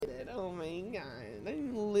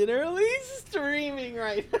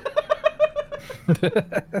right.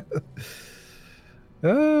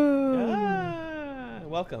 Oh,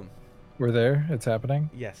 Welcome. we're there. It's happening.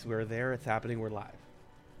 Yes, we're there. It's happening. We're live.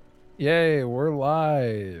 Yay, we're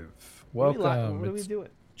live. Welcome. What are we It's doing?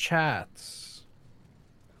 Chats.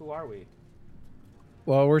 Who are we?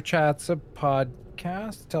 Well, we're Chats, a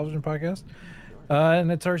podcast, television podcast.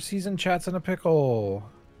 And it's our season Chats in a Pickle,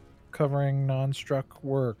 covering non-struck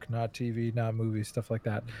work, not TV, not movies, stuff like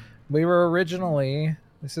that. We were originally,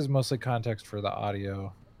 this is mostly context for the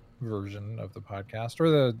audio version of the podcast, or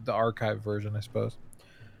the archive version, I suppose.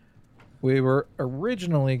 We were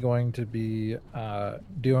originally going to be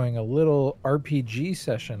doing a little RPG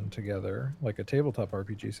session together, like a tabletop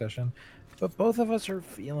RPG session, but both of us are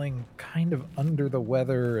feeling kind of under the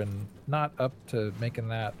weather and not up to making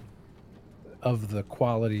that of the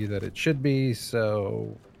quality that it should be.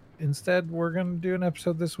 So instead, we're going to do an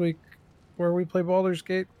episode this week where we play Baldur's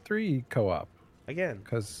Gate 3 co-op Again.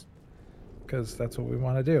 because that's what we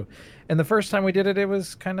want to do. And the first time we did it, it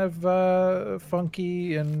was kind of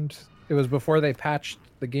funky, and it was before they patched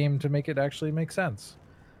the game to make it actually make sense.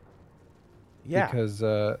 Yeah. Because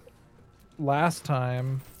last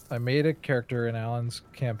time I made a character in Alan's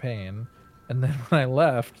campaign, and then when I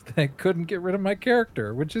left, they couldn't get rid of my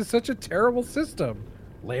character, which is such a terrible system.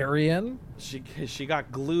 Larian. She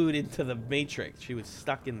got glued into the matrix. She was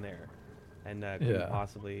stuck in there, and couldn't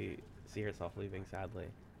possibly see herself leaving. Sadly.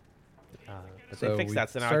 But So they fixed we that,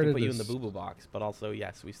 so now I can started put you in the this- boo-boo box. But also,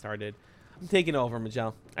 yes, we started. I'm taking over,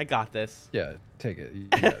 Majel. I got this. Yeah, take it. You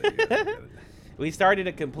got it, you got it, you got it. We started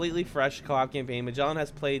a completely fresh co-op campaign. Magellan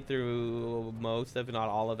has played through most, if not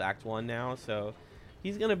all, of Act 1 now, so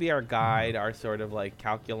he's going to be our guide, our sort of like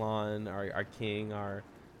Calculon, our king, our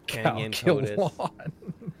Canyon Codus. Calculon.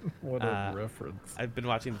 What a reference. I've been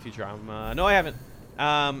watching the Futurama. No, I haven't.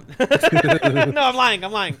 No, I'm lying.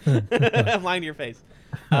 I'm lying. I'm lying to your face.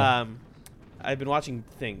 I've been watching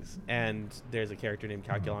things, and there's a character named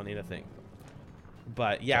Calculon in a thing.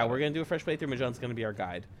 But yeah, we're going to do a fresh playthrough. Magellan's going to be our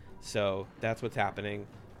guide. So that's what's happening.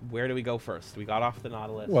 Where do we go first? We got off the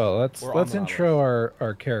Nautilus. Well, let's We're on the intro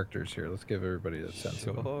our characters here. Let's give everybody a sense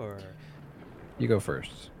of them. Sure. You go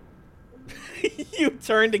first. You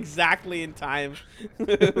turned exactly in time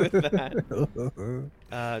with that.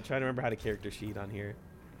 Trying to remember how to character sheet on here.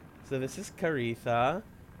 So this is Caritha.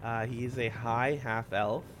 He's a high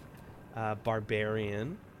half-elf,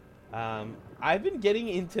 barbarian. I've been getting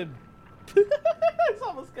into... I was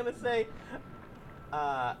almost going to say...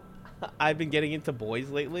 I've been getting into boys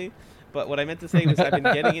lately, but what I meant to say was I've been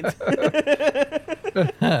getting into...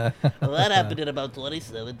 What happened in about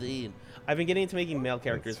 2017? I've been getting into making male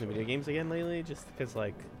characters in video games again lately, just because,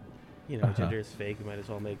 like, you know, gender is fake. We might as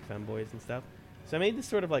well make femboys and stuff. So I made this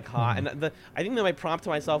sort of, like, hot... And I think that my prompt to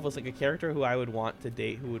myself was, like, a character who I would want to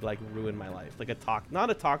date who would, like, ruin my life. Like, not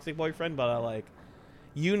a toxic boyfriend, but a, like...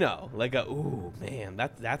 You know, like a, ooh, man,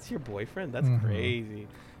 that's your boyfriend? That's crazy.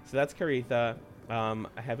 So that's Caritha. I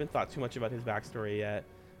haven't thought too much about his backstory yet,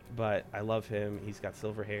 but I love him. He's got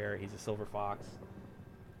silver hair. He's a silver fox.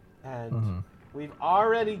 And we've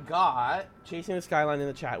already got Chasing the Skyline in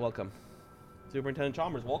the chat. Welcome. Superintendent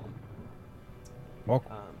Chalmers, welcome.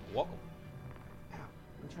 Welcome. Welcome. Ow.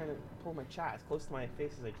 I'm trying to pull my chat as close to my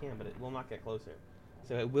face as I can, but it will not get closer.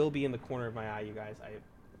 So it will be in the corner of my eye, you guys.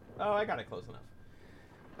 I got it close enough.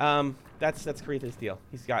 That's Caritha's deal.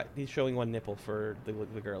 He's showing one nipple for the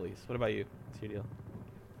girlies. What about you? What's your deal?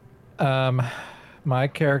 My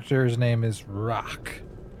character's name is Rock,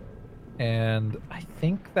 and I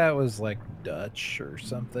think that was like Dutch or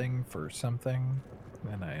something for something,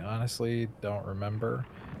 and I honestly don't remember.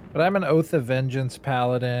 But I'm an Oath of Vengeance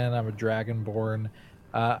paladin. I'm a dragonborn.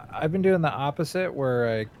 I've been doing the opposite,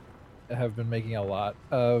 where I have been making a lot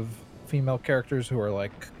of female characters who are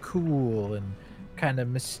like cool and kind of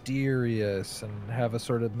mysterious and have a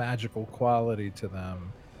sort of magical quality to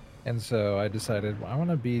them. And so I decided, well, I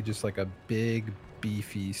want to be just like a big,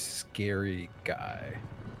 beefy, scary guy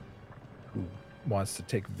who wants to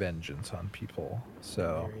take vengeance on people.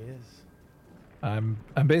 So There he is.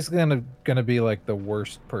 I'm basically gonna be like the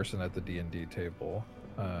worst person at the D&D table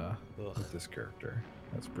with this character.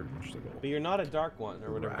 That's pretty much the goal. But you're not a dark one,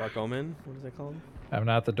 or whatever. Dark Omen? What is it called? I'm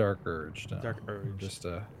not the Dark Urge. No. Dark Urge.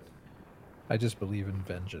 I just believe in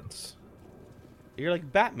vengeance. You're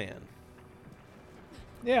like Batman.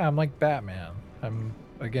 Yeah, I'm like Batman. I'm,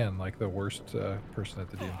 again, like the worst person at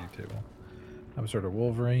the D&D table. I'm sort of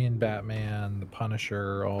Wolverine, Batman, the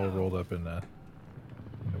Punisher, all rolled up into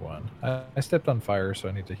one. I stepped on fire, so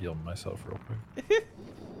I need to heal myself real quick.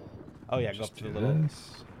 Oh yeah, go up to the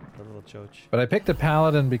little choach. But I picked a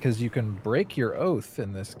paladin because you can break your oath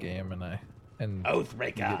in this game, and I and you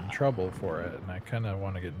Oathbreaker. get in trouble for it, and I kind of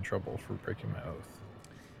want to get in trouble for breaking my oath.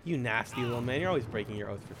 You nasty little man. You're always breaking your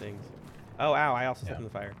oath for things. Oh, ow. I also stepped in the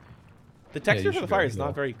fire. The texture you for the should fire go is not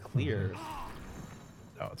heal. very clear.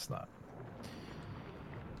 No, it's not.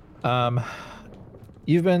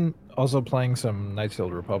 You've been also playing some Knights of the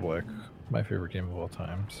Old Republic, my favorite game of all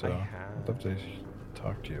time. So I'd love to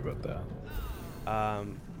talk to you about that.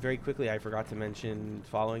 Very quickly, I forgot to mention,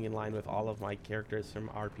 following in line with all of my characters from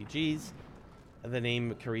RPGs, the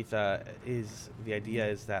name Caritha the idea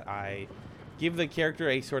is that I give the character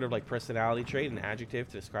a sort of like personality trait, an adjective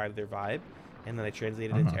to describe their vibe, and then I translate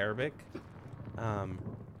it into Arabic.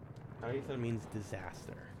 Caritha means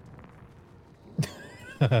disaster.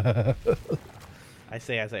 I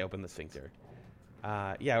say as I open the sphincter.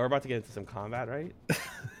 Yeah, we're about to get into some combat, right?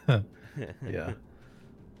 Yeah.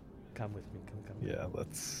 Come with me. Come. Yeah,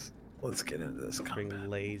 let's get into this Bring combat.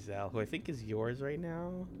 Lazel, who I think is yours right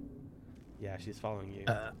now. Yeah, she's following you.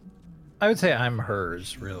 I would say I'm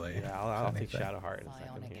hers, really. Yeah, I'll take Shadowheart in a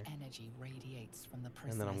second here. Energy radiates from the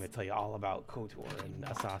And then I'm going to tell you all about KOTOR and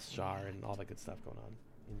Asas Jar and all that good stuff going on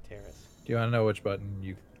in Terrace. Do you want to know which button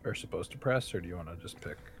you are supposed to press, or do you want to just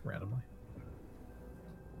pick randomly?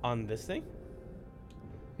 On this thing,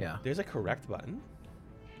 Yeah. there's a correct button.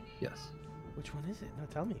 Yes. Which one is it? No,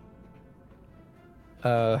 tell me.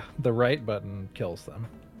 The right button kills them.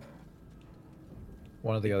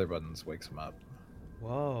 One of the other buttons wakes them up.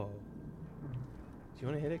 Whoa. Do you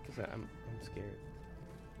want to hit it? Because I'm scared.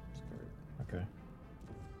 Okay.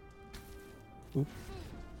 Oop.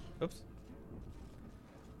 Oops.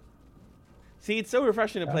 See, it's so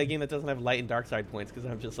refreshing to play a game that doesn't have light and dark side points, because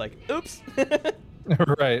I'm just like, oops.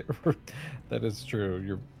 Right. That is true.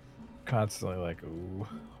 You're constantly like, ooh,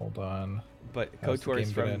 hold on. But How's the KOTOR is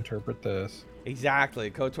game from... gonna interpret this? Exactly.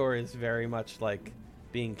 KOTOR is very much like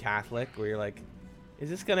being Catholic, where you're like, is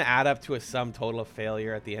this going to add up to a sum total of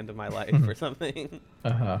failure at the end of my life or something?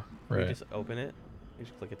 Uh-huh. Right. You just open it. You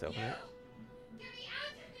just click it to open it.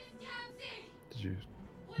 Did you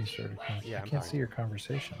started Yeah, I I'm can't fine. see your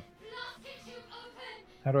conversation.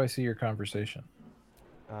 How do I see your conversation?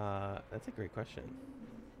 That's a great question.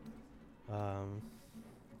 I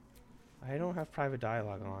don't have private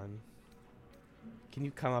dialogue on. Can you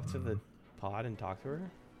come up to the pod and talk to her?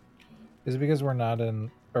 Is it because we're not in...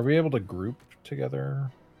 Are we able to group together?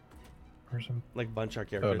 Or something? Like bunch our Oh,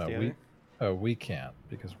 characters no. together? We can't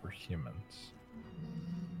because we're humans.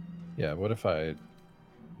 Yeah, what if I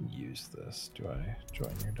use this? Do I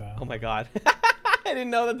join your dial? Oh my god. I didn't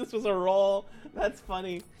know that this was a roll. That's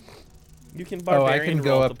funny. You can Oh, I barbarian can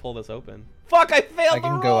go roll up- to pull this open. Fuck, I failed I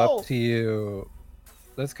can the go roll! up to you.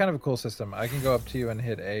 That's kind of a cool system. I can go up to you and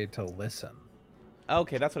hit A to listen.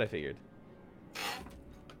 Okay, that's what I figured.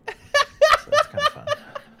 So that's kind of fun.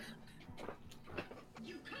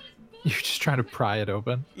 You're just trying to pry it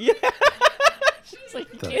open? Yeah. She's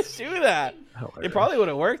like, you That's can't do that. Hilarious. It probably would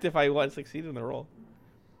have worked if I succeeded in the roll.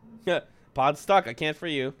 Pod stuck. I can't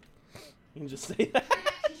free you. You can just say that.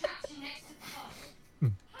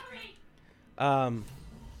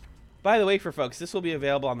 By the way, for folks, this will be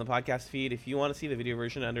available on the podcast feed. If you want to see the video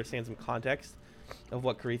version and understand some context of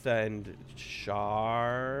what Caritha and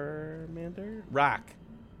Charmander? Rack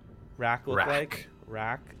look like.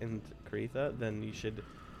 Rack and Caritha, then you should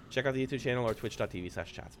check out the YouTube channel or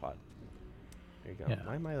twitch.tv/chatspod. There you go. Yeah.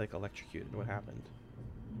 Why am I like electrocuted? What happened?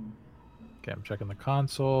 Okay, I'm checking the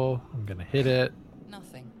console. I'm going to hit it.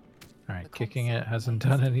 Nothing. All right, The kicking it concept hasn't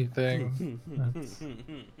remains done anything. That's,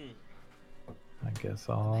 I guess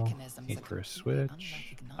I'll mechanisms eat are for a completely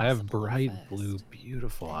switch. I have unrecognizable at bright first. blue,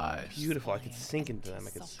 beautiful eyes. Beautiful. I could sink into them. I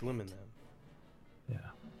could swim in them. Yeah.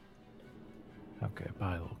 Okay,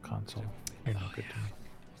 bye, little console. You're not good to me.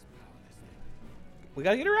 We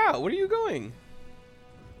gotta get her out. Where are you going?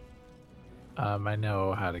 I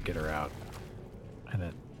know how to get her out, and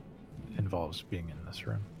it involves being in this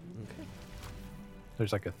room. Okay.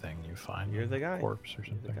 There's like a thing you find. You're in the a guy. corpse or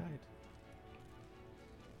You're the something. guide.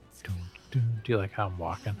 Dun, dun. Do you like how I'm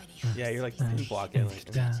walking? Yeah, you're like walking. Like,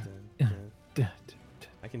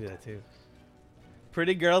 I can do that too.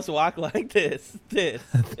 Pretty girls walk like this.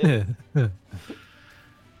 I'm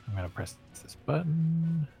gonna press this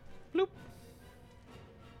button. Bloop.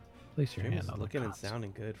 Place your Stream hand is on the looking and console.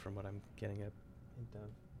 sounding good from what I'm getting at. Done.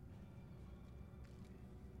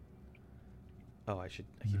 Oh, I keep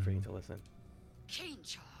forgetting to listen.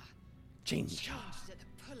 Change her. Change. Changed at the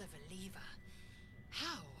pull of a lever.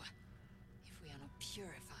 How? If we are not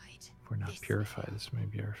purified. If we're not this purified, this may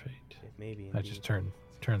be our fate. It may be. I just turned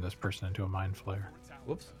this person into a mind flayer.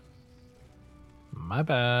 Whoops. My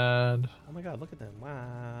bad. Oh my god, look at them.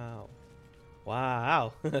 Wow.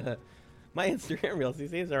 Wow. My Instagram reels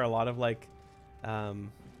these days are a lot of like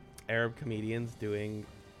Arab comedians doing,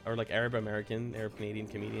 or like Arab American, Arab Canadian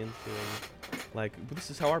comedians doing, like, this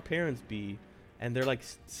is how our parents be, and they're like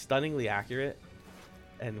stunningly accurate.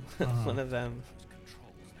 And one of them,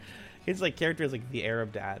 his like character is like the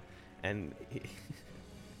Arab dad, and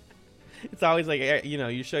it's always like, you know,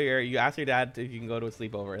 you ask your dad if you can go to a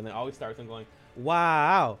sleepover, and it always starts them going,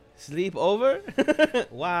 "Wow,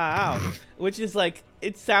 sleepover," wow, which is like,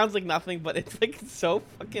 it sounds like nothing, but it's like so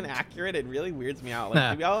fucking accurate. It really weirds me out.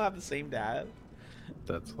 Like, do we all have the same dad?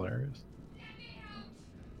 That's hilarious.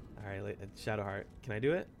 All right, Shadowheart, can I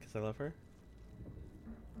do it? Cause I love her.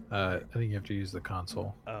 I think you have to use the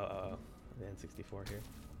console. Oh, the N64 here.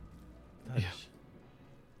 Touch. Yeah.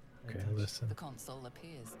 Okay, Touch. listen. The console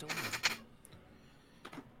appears dormant.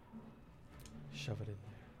 Shove it in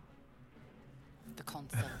The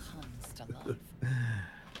console hums to life.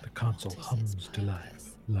 The console What is hums its to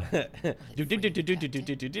life. purpose? there. Do do do do do do do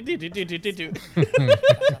do do do do do do do. Another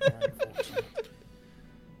unfortunate.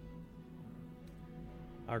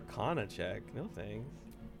 Arcana check. No thanks.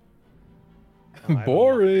 Oh, I have a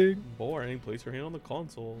Boring. Boring. Place your hand on the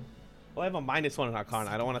console. Well, I have a -1 in Arcana.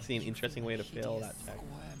 I don't want to see an interesting way to fail that check.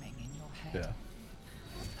 Squirming in your head. Yeah.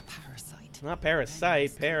 A parasite. Not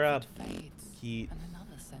parasite. Pair up. Fades, Heat. and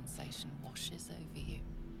another sensation washes over you.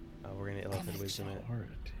 Oh, we're gonna illicit wisdom it. Alright.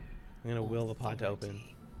 I'm gonna will the pod to open.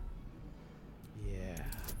 Yeah.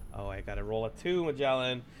 Oh, I gotta roll a 2,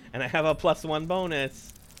 Magellan, and I have a +1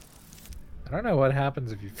 bonus. I don't know what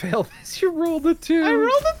happens if you fail this. You rolled a 2. I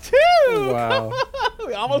rolled a 2. Wow.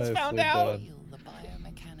 We almost Nicely found out. done. Feel the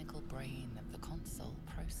biomechanical brain of the console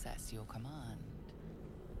process your command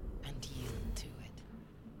and yield to it.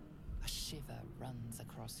 A shiver runs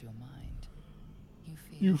across your mind.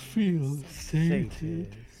 You feel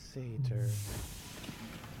Sated. Satyr.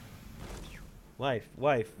 Wife.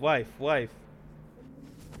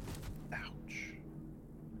 Ouch.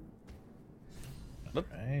 Look.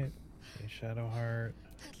 Alright. Shadowheart.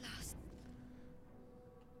 At last.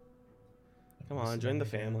 Come on, join the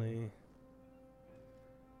family.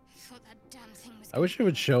 Thought that damn thing was I wish it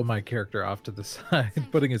would show my character off to the side,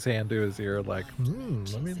 putting his hand to his ear like,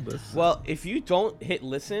 let me listen. Well, if you don't hit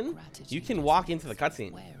listen, you can walk into the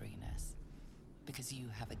cutscene. Wariness, because you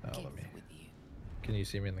have a Oh, gift let me- with you. Can you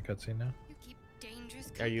see me in the cutscene now? You keep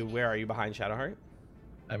dangerous Are you, company. where are you behind Shadowheart?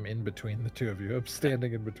 I'm in between the two of you. I'm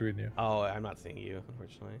standing in between you. Oh, I'm not seeing you,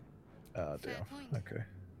 unfortunately. Oh, Fair damn. point. Okay.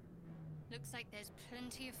 Looks like there's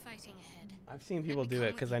plenty of fighting ahead. I've seen people do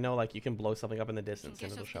it because I know like you can blow something up in the We can distance and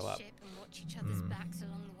get it'll off show the up. ship and watch each other's backs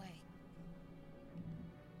along the way.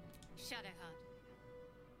 Shadowheart.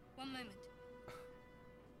 One moment.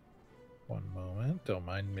 One moment. Don't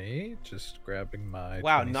mind me. Just grabbing my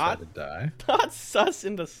Wow, 20-sided die. Not sus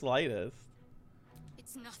in the slightest.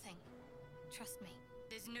 It's nothing. Trust me.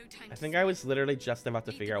 There's no time I to think I was literally just about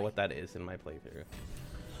to figure out what that is in my playthrough.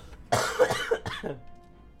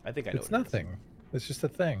 I think I know. It's what it is. nothing. It's just a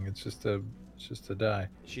thing. It's just a die.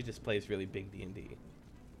 She just plays really big D&D.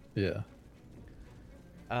 Yeah.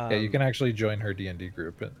 Yeah, Yeah, you can actually join her D&D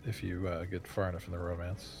group if you get far enough in the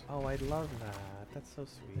romance. Oh, I love that. That's so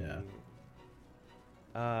sweet. Yeah.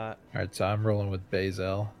 Uh, All right, so I'm rolling with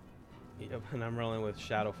Bazel. yep, and I'm rolling with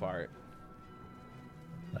Shadowfart.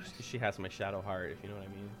 Nice. She has my shadow heart, if you know what I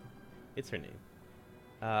mean. It's her name.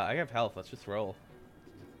 I have health. Let's just roll.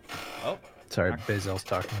 Oh, Sorry, Bazel's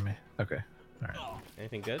talking to me. Okay. All right.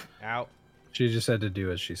 anything good? Ow. She just had to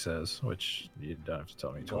do as she says, which you don't have to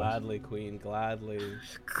tell me twice. Gladly, queen. Gladly.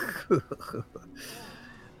 Let's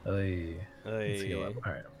heal up. Hey.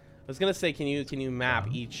 All right. I was gonna say, can you map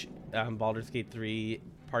each Baldur's Gate 3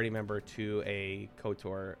 party member to a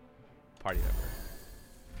KOTOR party member?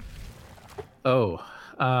 Oh,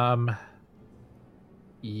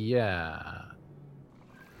 yeah.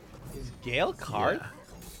 Is Gale Karth?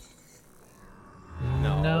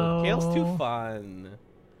 Yeah. No, Gale's too fun.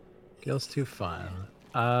 Gale's too fun.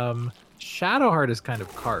 Shadowheart is kind of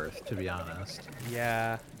Karth, to be honest.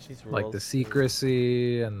 Yeah, she's Like the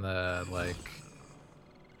secrecy and the like.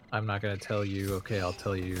 I'm not gonna tell you. Okay, I'll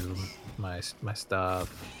tell you my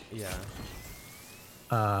stuff. Yeah.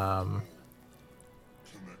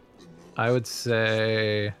 I would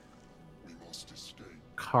say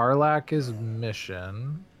Karlak is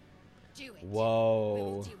mission. Do it. Whoa. We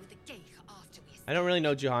will deal with the Geich after we I don't really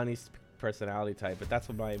know Juhani's personality type, but that's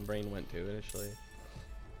what my brain went to initially.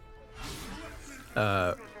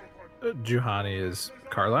 Juhani is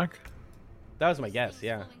Karlak? That was my guess,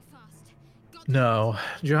 yeah. falling fast. God No,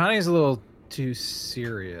 Juhani's a little too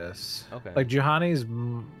serious. Okay. Like Juhani's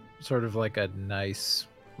sort of like a nice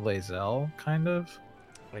Lae'zel kind of.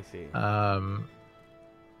 I see.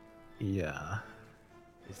 Yeah.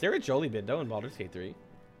 Is there a Jolie Bindo in Baldur's Gate 3?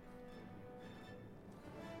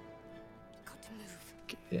 Got to move.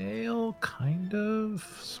 Gale, kind of,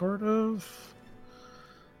 sort of.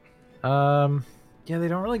 Yeah, they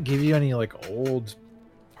don't really give you any like old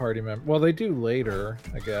party members. Well, they do later,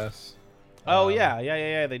 I guess. Oh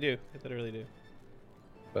yeah, they do. They literally do.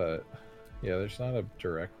 But yeah, there's not a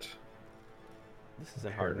direct. This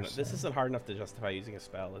isn't hard enough. This isn't hard enough to justify using a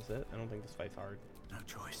spell, is it? I don't think this fight's hard. No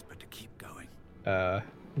choice but to keep going.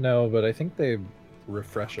 No, but I think they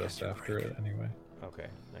refresh us after it anyway. Okay,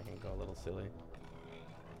 I can go a little silly.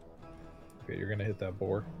 Okay, you're gonna hit that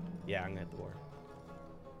boar. Yeah, I'm gonna hit the boar.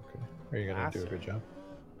 Okay, are you gonna do a good job?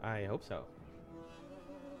 I hope so.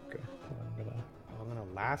 Okay, I'm gonna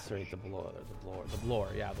lacerate the blower. The blower.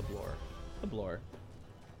 Yeah, the blower. The blower.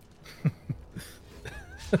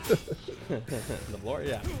 The blower.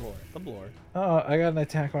 Yeah, the blower. The blower. Oh, I got an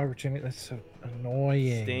attack opportunity. That's so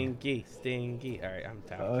annoying. Stinky. All right, I'm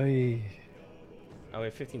tapped. Oy. Oh, we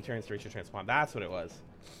have 15 turns to reach a transpawn. That's what it was.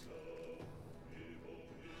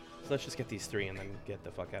 So let's just get these 3 and then get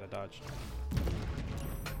the fuck out of Dodge.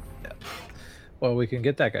 Yeah. Well, we can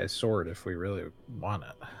get that guy's sword if we really want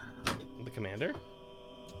it. The commander?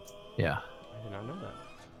 Yeah. I did not know that.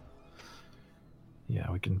 Yeah,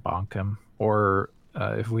 we can bonk him. Or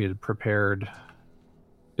if we had prepared...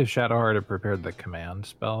 If Shadowheart had prepared the command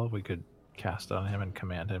spell, we could cast on him and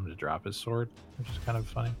command him to drop his sword, which is kind of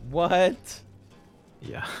funny. What?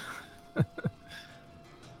 Yeah. And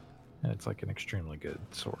it's like an extremely good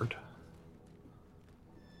sword.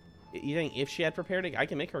 You think if she had prepared it, I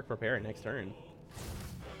can make her prepare it next turn.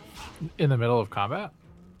 In the middle of combat?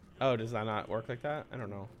 Oh, does that not work like that? I don't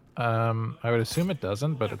know. I would assume it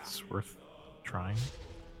doesn't, but it's worth trying.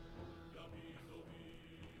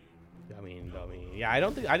 Dummy. Yeah, I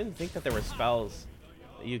didn't think that there were spells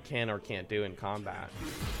that you can or can't do in combat.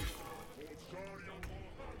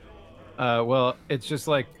 Well, it's just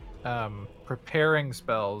like preparing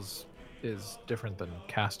spells is different than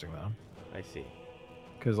casting them. I see.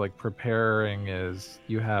 Because like preparing is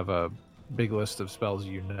you have a big list of spells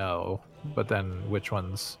you know, but then which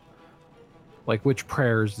ones, like which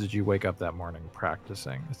prayers did you wake up that morning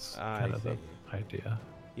practicing? It's kind of the idea.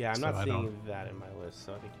 Yeah, I'm not seeing that in my list,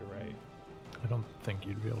 so I think you're right. I don't think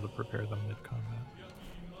you'd be able to prepare them mid-combat.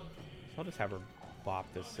 So I'll just have her bop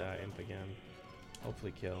this imp again.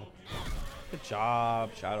 Hopefully kill. Good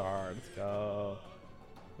job, Shadowheart. Let's go.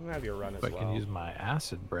 I'm gonna have your run as well. I can use my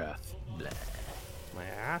acid breath. Bleh. My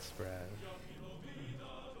ass breath.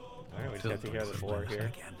 Alright, we just have to take care of the boar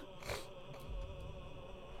here.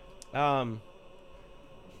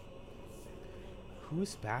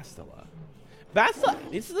 Who's Bastila?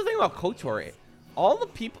 Bastila, this is the thing about KOTOR. All the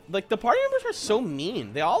people, like the party members are so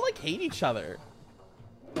mean. They all like hate each other.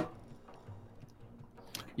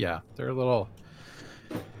 Yeah, they're a little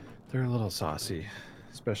saucy,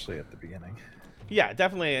 especially at the beginning. Yeah,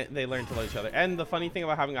 definitely they learn to love each other. And the funny thing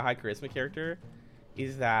about having a high charisma character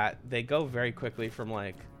is that they go very quickly from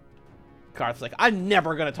like, Garth's like, I'm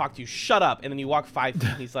never gonna talk to you, shut up. And then you walk 5 feet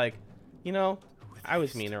and he's like, you know, I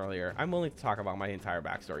was mean earlier. I'm willing to talk about my entire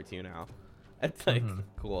backstory to you now. It's like,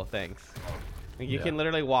 cool, thanks. Like, you can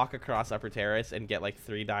literally walk across Upper Terrace and get like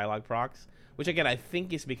 3 dialogue procs, which again, I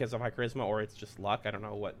think is because of high charisma or it's just luck. I don't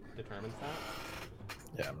know what determines that.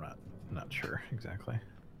 Yeah, I'm not sure exactly.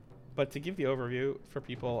 But to give the overview for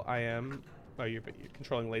people, I am... Oh, you're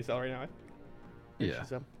controlling Lae'zel right now? Yeah.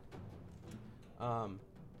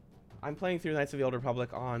 I'm playing through Knights of the Old Republic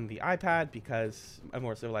on the iPad because A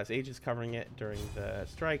More Civilized Age is covering it during the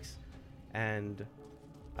strikes. And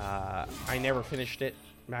I never finished it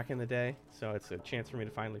back in the day, so it's a chance for me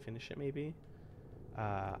to finally finish it, maybe.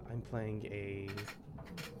 I'm playing a...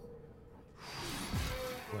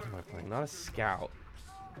 What am I playing? Not a Scout.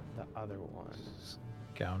 The other one.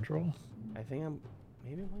 Scoundrel? I think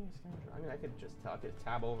maybe I'm playing a Scoundrel. I mean, I could just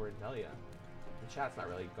tab over and tell you. The chat's not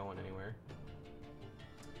really going anywhere.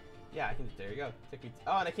 Yeah, I can. There you go.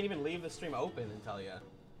 Oh, and I can't even leave the stream open and tell you.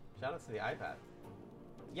 Shout out to the iPad.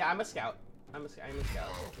 Yeah, I'm a Scout. I'm a Scout.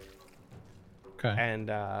 Okay. And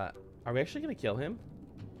are we actually gonna kill him?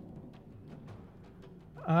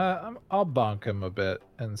 I'll bonk him a bit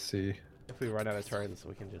and see. If we run out of turns,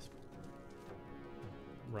 we can just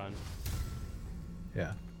run.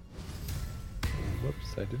 Yeah.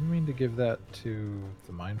 Whoops, I didn't mean to give that to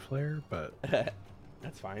the Mind Flayer, but...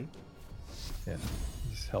 That's fine. Yeah,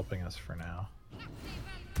 he's helping us for now.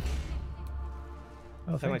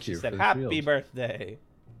 Oh, Sound like thank she you said, for the happy shield. birthday.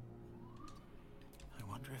 I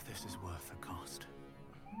wonder if this is worth the cost.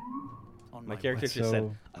 On My character That's just said,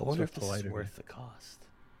 so- I wonder if so this polite is of you. worth the cost.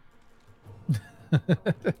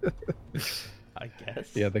 I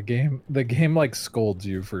guess. Yeah, the game like scolds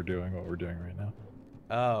you for doing what we're doing right now.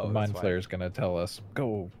 Oh, The Mind Flayer's gonna tell us,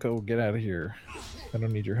 go, get out of here. I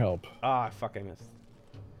don't need your help. Ah, fuck, I missed.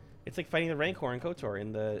 It's like fighting the Rancor and KOTOR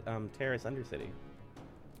in the Terrace Undercity.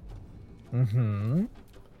 Mm-hmm.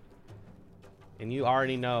 And you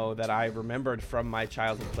already know that I remembered from my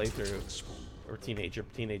childhood playthrough, or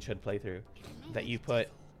teenagehood playthrough, that you put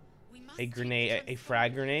a grenade, a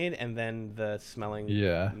frag grenade, and then the smelling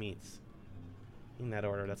meats. In that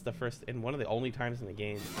order. That's the first, and one of the only times in the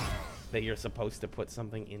game that you're supposed to put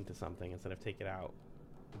something into something instead of take it out.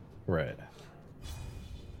 Right.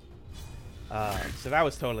 So that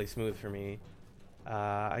was totally smooth for me.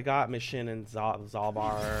 I got Mission and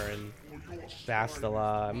Zalbar and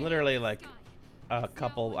Bastila. I'm literally like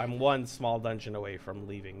I'm one small dungeon away from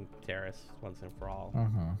leaving Terrace once and for all.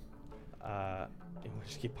 And we'll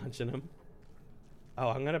just keep punching him. Oh,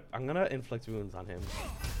 I'm gonna inflict wounds on him.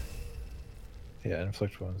 Yeah,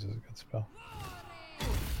 inflict wounds is a good spell.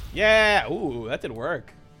 Yeah, ooh, that did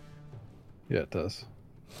work. Yeah, it does.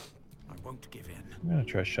 I won't give in. I'm gonna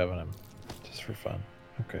try shoving him, just for fun.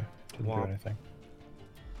 Okay, didn't do anything.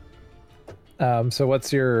 So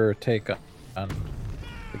what's your take on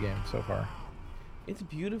the game so far? It's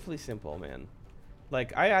beautifully simple, man.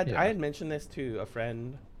 Like I had mentioned this to a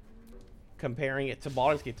friend, comparing it to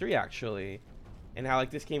Baldur's Gate 3 actually, and how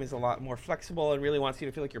like this game is a lot more flexible and really wants you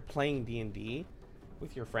to feel like you're playing D&D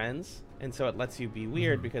with your friends, and so it lets you be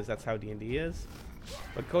weird because that's how D&D is.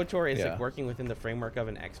 But KOTOR is like working within the framework of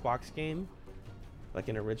an Xbox game, like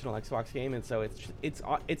an original Xbox game, and so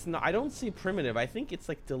it's not. I don't see primitive. I think it's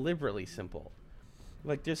like deliberately simple.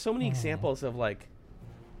 Like there's so many examples of like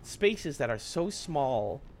spaces that are so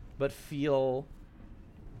small but feel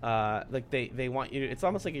like they want you to, it's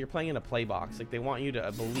almost like you're playing in a play box. Like they want you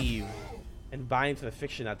to believe and buy into the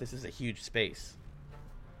fiction that this is a huge space.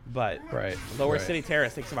 But Lower City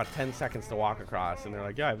Terrace takes about 10 seconds to walk across, and they're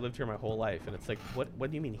like, yeah, I've lived here my whole life. And it's like, what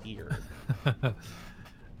do you mean here?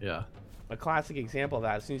 Yeah. A classic example of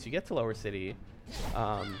that, as soon as you get to Lower City,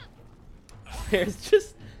 there's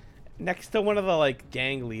just next to one of the like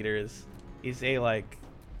gang leaders is a like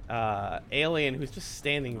alien who's just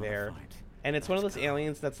standing there. And it's one of those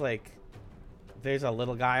aliens that's like, there's a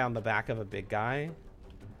little guy on the back of a big guy.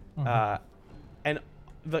 And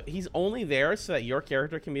he's only there so that your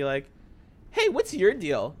character can be like, hey, what's your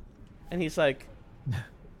deal? And he's like,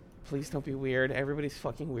 please don't be weird. Everybody's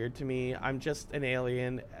fucking weird to me. I'm just an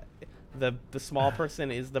alien. The small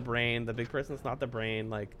person is the brain. The big person's not the brain.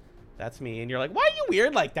 Like, that's me. And you're like, why are you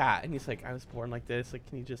weird like that? And he's like, I was born like this. Like,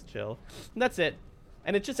 can you just chill? And that's it.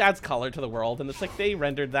 And it just adds color to the world. And it's like they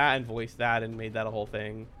rendered that and voiced that and made that a whole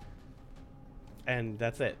thing. And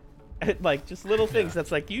that's it. Like, just little things.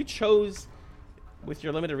 That's like, you chose with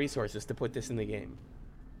your limited resources to put this in the game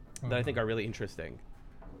that I think are really interesting.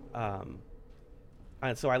 And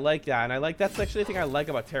so I like that. And I like, that's actually the thing I like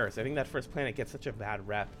about Terrace. I think that first planet gets such a bad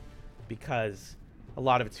rep because a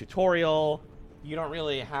lot of it's tutorial. You don't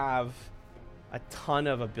really have a ton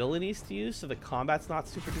of abilities to use, so the combat's not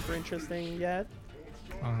super duper interesting yet.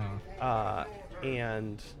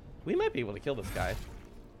 And we might be able to kill this guy.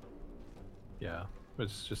 Yeah, but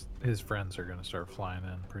it's just his friends are gonna start flying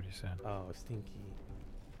in pretty soon. Oh, stinky.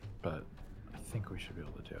 But I think we should be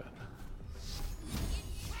able to do it.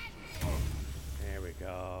 There we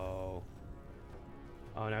go.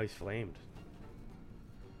 Oh, now he's flamed.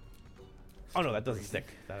 Oh no, that doesn't stick.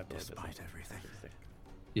 That Despite everything. Stick.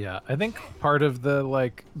 Yeah, I think part of the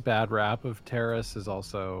like bad rap of Terrace is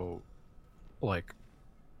also like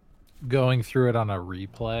going through it on a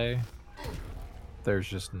replay. There's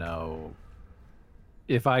just no.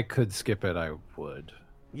 If I could skip it, I would.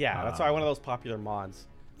 Yeah, that's why one of those popular mods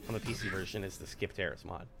on the PC version is the Skip Terrace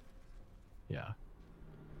mod. Yeah.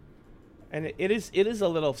 And it is a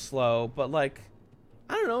little slow, but like,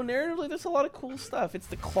 I don't know, narratively there's a lot of cool stuff. It's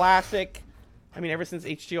the classic, I mean, ever since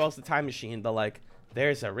H2O's The Time Machine, but like,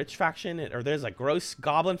 there's a rich faction, or there's a gross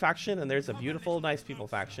goblin faction, and there's a beautiful, nice people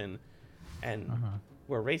faction. And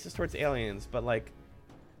we're racist towards aliens, but like,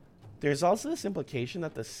 there's also this implication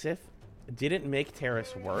that the Sith didn't make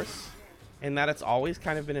Terrace worse, and that it's always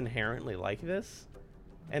kind of been inherently like this.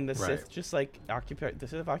 And the Sith just like the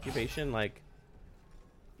Sith occupation, like,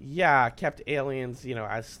 yeah, kept aliens, you know,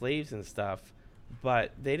 as slaves and stuff,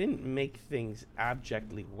 but they didn't make things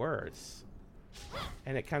abjectly worse.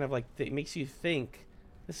 And it kind of like, it makes you think,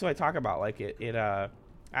 this is what I talk about, like it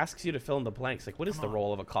asks you to fill in the blanks, like what is the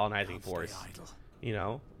role of a colonizing force, you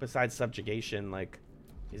know, besides subjugation? Like,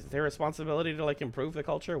 is there responsibility to like improve the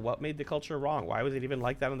culture? What made the culture wrong? Why was it even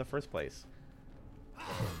like that in the first place?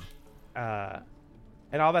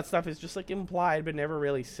 And all that stuff is just like implied but never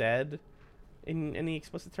really said. in any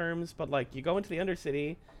explicit terms, but like you go into the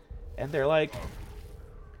Undercity, and they're like,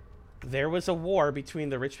 there was a war between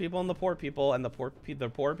the rich people and the poor people, and the poor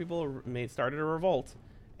people started a revolt,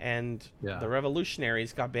 and the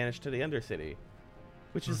revolutionaries got banished to the Undercity,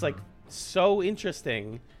 which is like so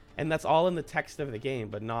interesting, and that's all in the text of the game,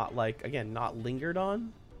 but not like, again, not lingered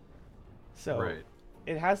on. So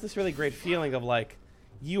it has this really great feeling of like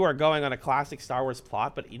you are going on a classic Star Wars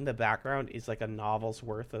plot, but in the background is like a novel's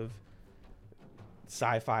worth of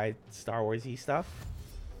sci-fi Star Wars-y stuff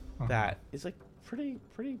that is like pretty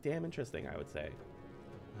damn interesting, I would say.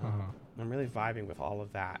 I'm really vibing with all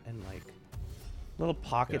of that, and like little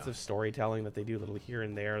pockets of storytelling that they do little here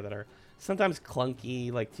and there that are sometimes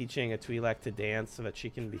clunky, like teaching a Twi'lek to dance so that she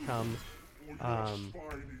can become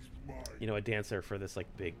you know, a dancer for this like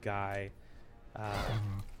big guy.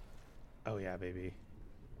 Oh yeah, baby.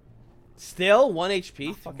 Still 1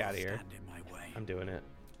 HP? Fuck out of here. I'm doing it.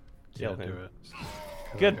 Kill him. Do it.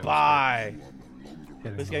 Goodbye.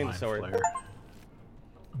 Who's getting the sword? Flare.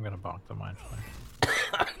 I'm gonna bonk the mind flare.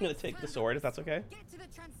 I'm gonna take the sword if that's okay.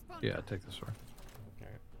 Yeah, take the sword.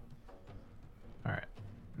 Alright. Alright.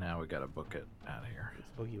 Now we gotta book it out of here. It's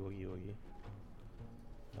boogie woogie woogie.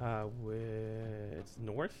 It's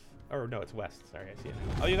north? Or no, it's west. Sorry, I see it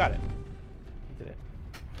now. Oh, you got it. You did it.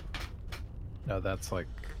 No, that's like,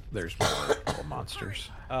 there's more little monsters.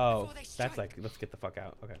 Oh, that's like, let's get the fuck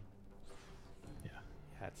out. Okay. Yeah.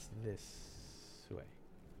 That's this way.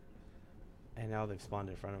 And now they've spawned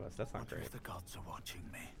in front of us. That's not great. If the gods are watching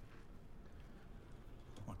me.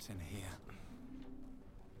 What's in here?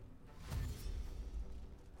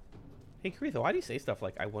 Hey, Karitha, why do you say stuff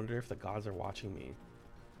like, I wonder if the gods are watching me?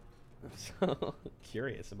 I'm so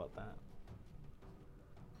curious about that.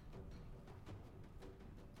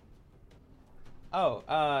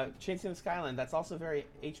 Oh, Chasing the Skyline. That's also very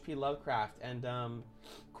H.P. Lovecraft. And,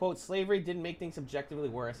 quote, slavery didn't make things objectively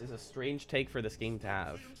worse is a strange take for this game to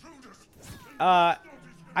have.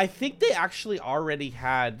 I think they actually already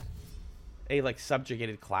had a, like,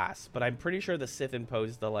 subjugated class. But I'm pretty sure the Sith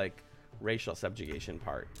imposed the, like, racial subjugation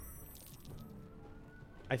part.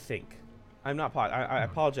 I think. I'm not. I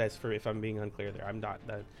apologize for if I'm being unclear there. I'm not.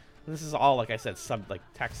 This is all, like I said,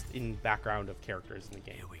 text in background of characters in the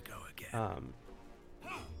game. Here we go again.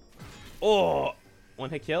 Oh,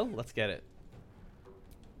 one hit kill. Let's get it.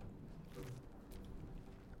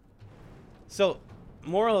 So,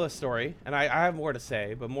 moral of the story, and I have more to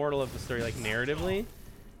say, but moral of the story, like narratively,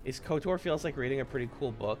 is KOTOR feels like reading a pretty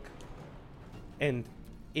cool book, and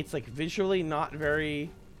it's like visually not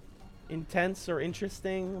very intense or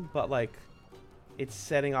interesting, but like it's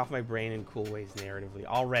setting off my brain in cool ways narratively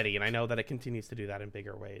already, and I know that it continues to do that in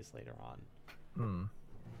bigger ways later on.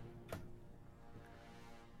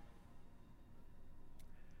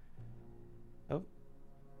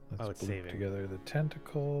 Let's it's saving. together the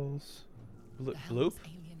tentacles. Bloop?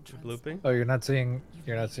 Blooping? Oh, you're not seeing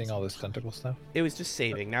all this tentacle stuff? It was just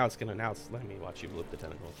saving. Now it's letting me watch you bloop the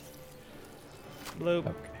tentacles. Bloop.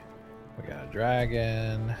 Okay. We got a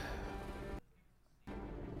dragon.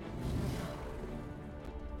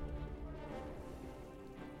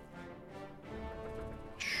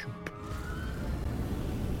 Shoop.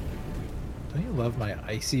 Don't you love my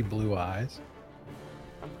icy blue eyes?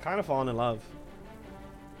 I'm kind of falling in love.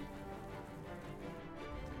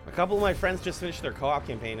 A couple of my friends just finished their co-op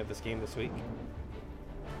campaign of this game this week.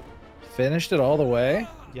 Finished it all the way?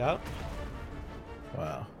 Yep.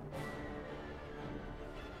 Wow.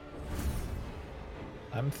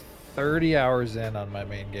 I'm 30 hours in on my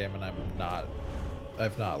main game and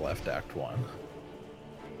I've not left Act 1.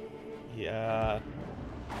 Yeah.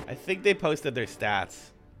 I think they posted their stats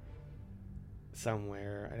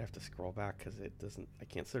somewhere. I'd have to scroll back because I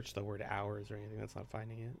can't search the word hours or anything. That's not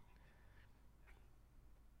finding it.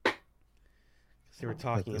 They were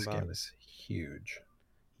talking this about game is huge.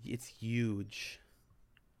 It's huge.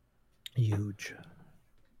 Huge.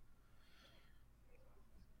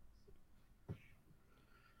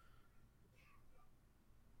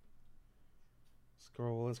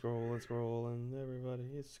 Scrolling. Everybody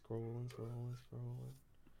is scrolling.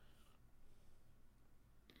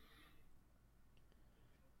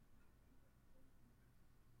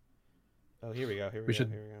 Oh, here we go. Here we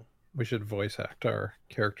go. We should voice act our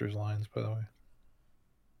characters' lines, by the way.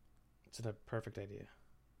 It's a perfect idea.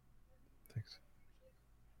 Thanks.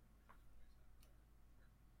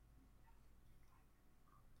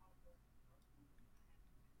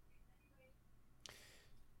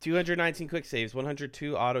 $219 quick saves,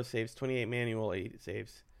 102 auto saves, 28 manual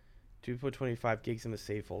saves, 2.25 gigs in the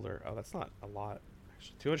save folder. Oh, that's not a lot.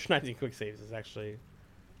 Actually, 219 quick saves is actually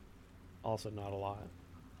also not a lot.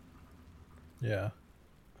 Yeah.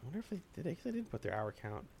 I wonder if they did it, 'cause they didn't put their hour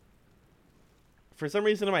count. For some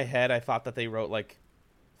reason in my head, I thought that they wrote like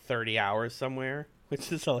 30 hours somewhere,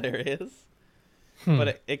 which is hilarious.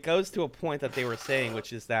 But it goes to a point that they were saying,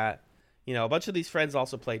 which is that, you know, a bunch of these friends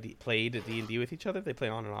also played D&D with each other. They play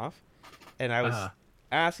on and off. And I was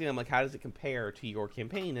asking them, like, how does it compare to your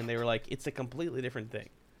campaign? And they were like, it's a completely different thing.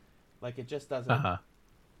 Like, it just doesn't,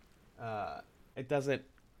 it doesn't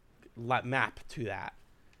map to that.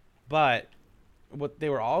 But what they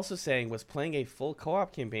were also saying was playing a full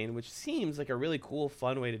co-op campaign, which seems like a really cool,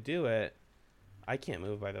 fun way to do it. I can't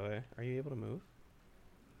move, by the way. Are you able to move?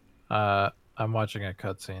 I'm watching a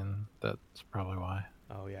cutscene. That's probably why.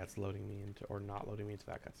 Oh yeah, it's loading me into, or not loading me into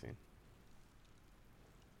that cutscene.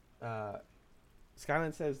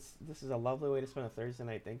 Skyline says, "This is a lovely way to spend a Thursday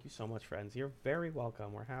night. Thank you so much, friends. You're very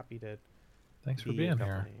welcome. We're happy to. Thanks for be being in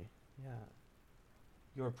here. company. Yeah,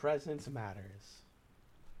 your presence matters.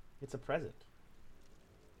 It's a present."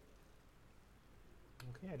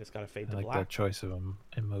 Okay, I just got to fade I to like black. that choice of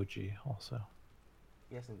emoji also.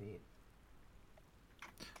 Yes, indeed.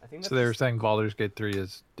 I think So they were saying Baldur's Gate 3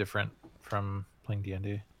 is different from playing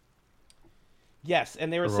D&D? Yes,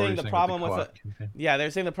 and they were Or what saying you the saying problem the with co-op campaign? yeah, they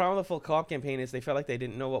were saying the problem with the full co-op campaign is they felt like they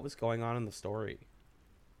didn't know what was going on in the story.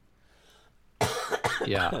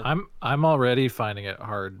 Yeah, I'm already finding it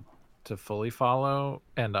hard to fully follow,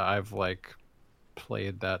 and I've like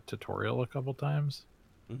played that tutorial a couple times.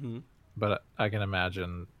 Mm-hmm. But I can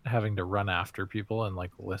imagine having to run after people and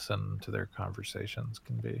like listen to their conversations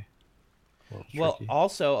can be a little Well, tricky.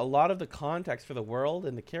 also, a lot of the context for the world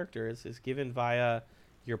and the characters is given via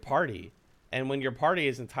your party. And when your party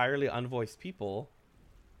is entirely unvoiced people,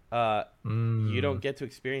 you don't get to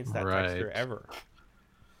experience that texture right. ever.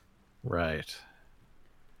 Right.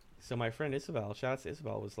 So my friend Isabel, shout out to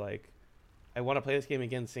Isabel, was like, I want to play this game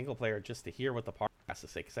again single player just to hear what the party has to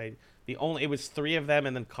say. Because it was 3 of them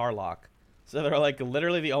and then Karlach. So they're like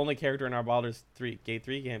literally the only character in our Baldur's Gate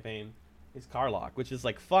 3 campaign is Karlach, which is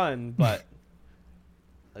like fun, but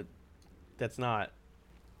that's not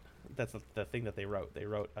the thing that they wrote. They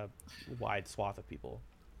wrote a wide swath of people.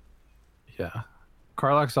 Yeah.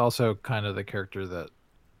 Karlach's also kind of the character that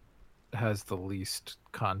has the least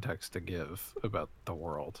context to give about the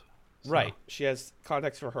world. So, Right. She has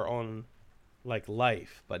context for her own like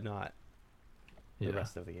life, but not the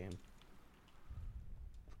rest of the game.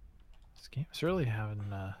 This game's really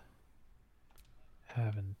having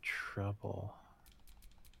trouble.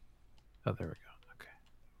 Oh, there we go. Okay.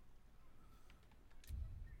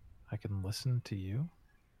 I can listen to you,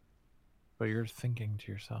 but you're thinking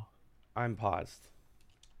to yourself. I'm paused.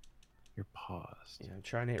 You're paused. Yeah, I'm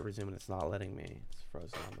trying to hit resume and it's not letting me. It's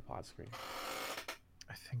frozen on the pause screen.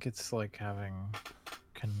 I think it's like having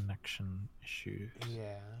connection issues.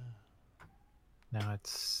 Yeah. Now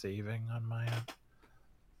it's saving on my end.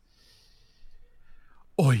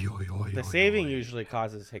 Oy, oy, oy, The oy, saving oy. usually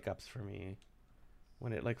causes hiccups for me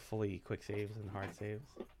when it like fully quick saves and hard saves.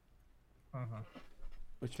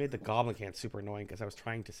 Which made the goblin can super annoying because I was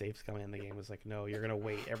trying to save Scully and the game was like, no, you're gonna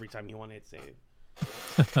wait every time you want to hit save.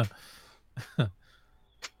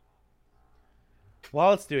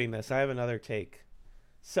 While it's doing this, I have another take.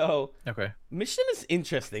 So Okay. Mission is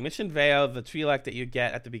interesting. Mission Veo, the Twi'lek that you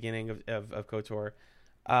get at the beginning of KOTOR,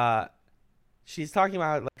 she's talking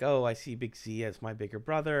about like, oh, I see Big Z as my bigger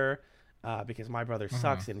brother, because my brother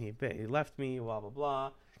sucks and he left me, blah blah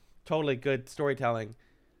blah. Totally good storytelling.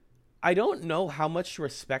 I don't know how much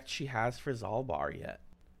respect she has for Zalbar yet.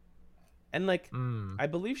 And like, I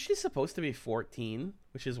believe she's supposed to be 14,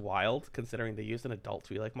 which is wild considering they used an adult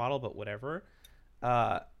Twi'lek model, but whatever.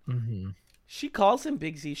 She calls him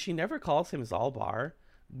Big Z. She never calls him Zalbar.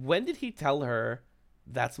 When did he tell her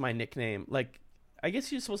that's my nickname? Like, I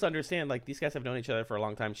guess you're supposed to understand, like, these guys have known each other for a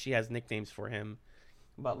long time. She has nicknames for him.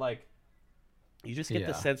 But, like, you just get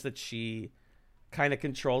the sense that she kind of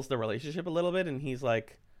controls the relationship a little bit. And he's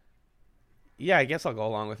like, yeah, I guess I'll go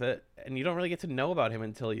along with it. And you don't really get to know about him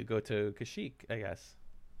until you go to Kashyyyk, I guess.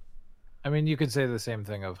 I mean, you could say the same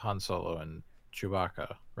thing of Han Solo and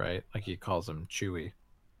Chewbacca, right? Like he calls him Chewie.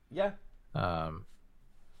 Yeah.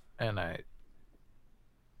 And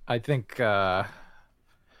I think there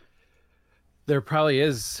probably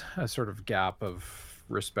is a sort of gap of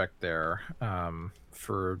respect there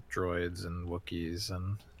for droids and Wookiees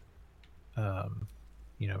and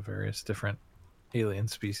various different alien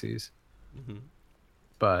species.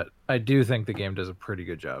 But I do think the game does a pretty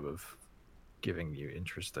good job of giving you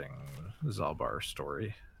interesting Zalbar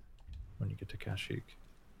story when you get to Kashyyyk,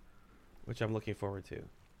 Which I'm looking forward to.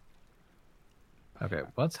 Okay,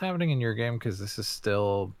 what's happening in your game? Because this is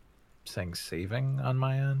still saying saving on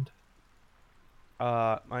my end.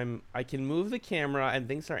 I can move the camera and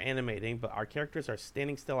things are animating, but our characters are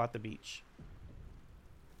standing still at the beach.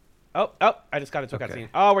 Oh, I just got into a cutscene.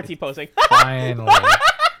 Oh, we're T-posing. Finally.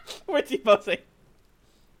 We're T-posing.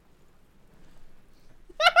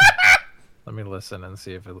 Let me listen and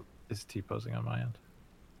see if it is T-posing on my end.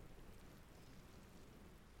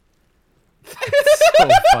 That's so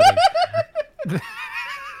funny.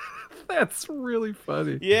 That's really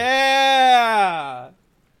funny. Yeah.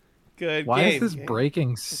 Good Why game. is this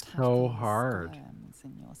breaking so hard?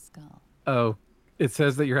 Oh, it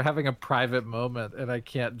says that you're having a private moment and I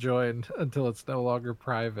can't join until it's no longer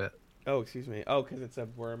private. Oh, excuse me. Oh, because it's a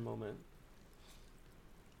worm moment.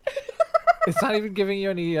 It's not even giving you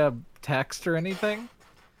any text or anything.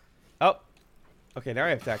 Oh. Okay, now I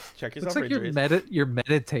have text. Check yourself. Looks like you're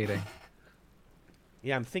meditating.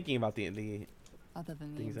 Yeah, I'm thinking about the Other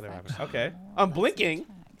than things the that are happening. infection, Okay. all I'm that's blinking.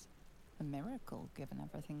 intact. A miracle, given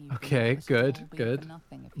everything you've Okay, been through, so good, it'll be good. for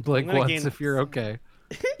nothing if you Blink I'm gonna once gain- if you're okay.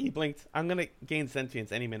 You blinked. I'm gonna gain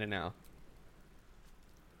sentience any minute now.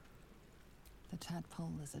 The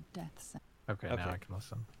tadpole is a death sentence. Okay, now I can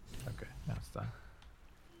listen. Okay, now it's done.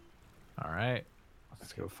 All right,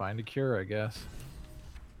 let's go find a cure, I guess.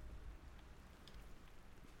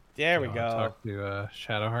 There Do we you wanna go. Talk to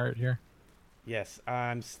Shadowheart here. Yes,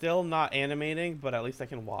 I'm still not animating, but at least I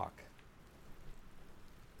can walk.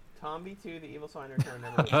 Tomby 2, the evil swine return.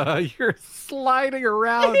 You're sliding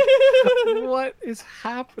around. What is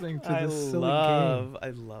happening to this silly game?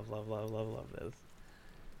 I love this.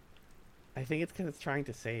 I think it's because it's trying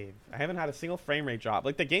to save. I haven't had a single frame rate drop.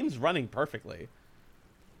 Like, the game's running perfectly.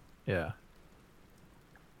 Yeah.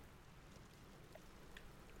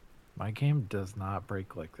 My game does not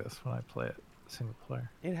break like this when I play it single player.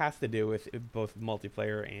 It has to do with both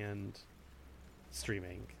multiplayer and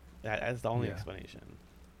streaming. That is the only explanation.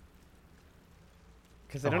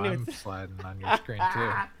 Because I don't I'm even. sliding on your screen too.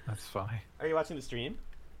 That's funny. Are you watching the stream?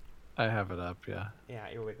 I have it up, yeah. Yeah,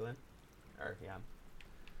 you're wiggling. Or yeah.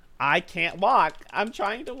 I can't walk. I'm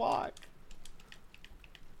trying to walk.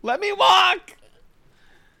 Let me walk.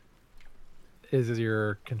 Is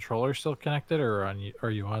your controller still connected, or are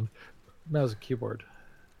you on mouse and keyboard?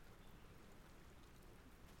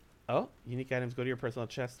 Oh, unique items. Go to your personal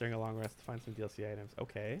chest during a long rest to find some DLC items.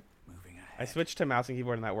 Okay. Moving ahead. I switched to mouse and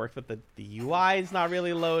keyboard and that worked, but the UI is not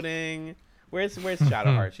really loading. Where's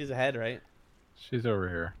Shadowheart? She's ahead, right? She's over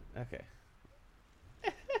here. Okay.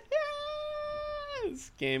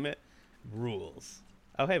 This game it rules.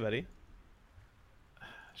 Oh, hey, buddy.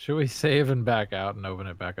 Should we save and back out and open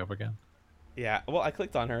it back up again? Yeah, well, I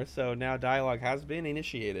clicked on her, so now dialogue has been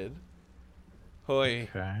initiated. Hoi.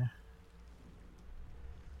 Okay. I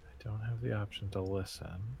don't have the option to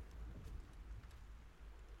listen.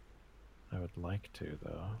 I would like to,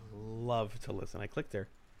 though. Love to listen. I clicked her.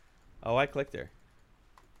 Oh, I clicked her.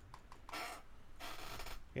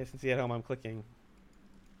 You guys can see at home I'm clicking.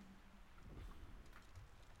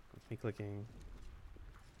 That's me clicking.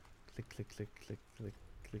 Click, click, click, click, click,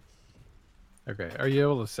 click. Okay, are you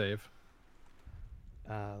able to save?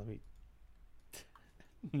 Let me.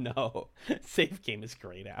 No, save game is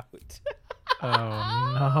grayed out.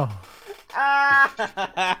 Oh no!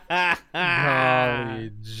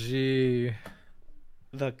 Golly gee!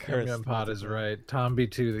 The curse. Gun Pod is right.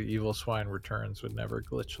 Tomby 2, the evil swine returns would never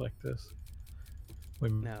glitch like this.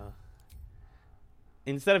 No.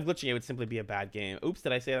 Instead of glitching, it would simply be a bad game. Oops,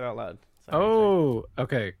 did I say that out loud? Sorry, Oh,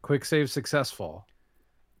 okay. Quick save successful.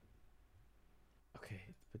 Okay.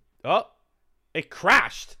 Oh, it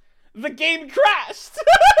crashed. The game crashed.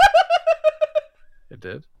 It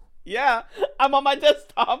did? Yeah, I'm on my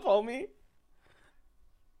desktop, homie.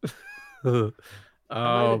 Oh,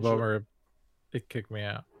 a bummer. It kicked me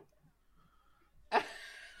out.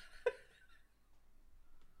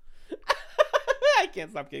 I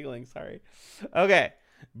can't stop giggling. Sorry. Okay,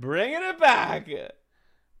 bringing it back.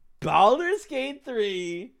 Baldur's Gate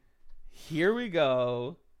 3. Here we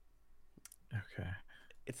go. Okay.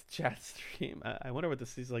 It's chat stream. I wonder what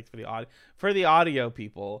this is like for the audio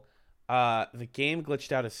people. The game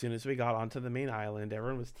glitched out as soon as we got onto the main island.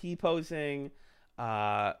 Everyone was T-posing.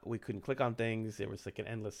 We couldn't click on things. It was like an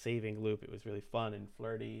endless saving loop. It was really fun and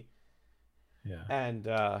flirty. Yeah. And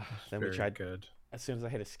then we tried. Good. As soon as I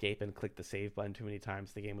hit escape and clicked the save button too many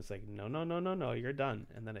times, the game was like, no, you're done.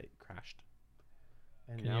 And then it crashed.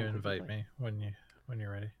 And Can you invite me when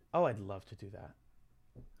you're ready? Oh, I'd love to do that.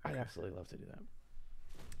 I'd absolutely love to do that.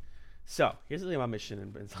 So here's the thing about mission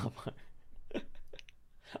in Salmar.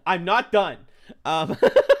 I'm not done.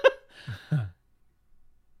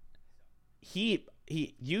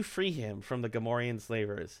 You free him from the Gamorrean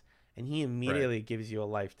slavers, and he immediately gives you a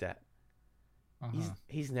life debt.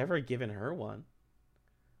 He's never given her one.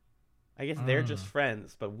 I guess they're just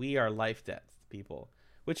friends, but we are life death people,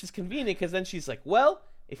 which is convenient because then she's like, well,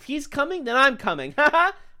 if he's coming, then I'm coming.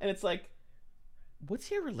 And it's like,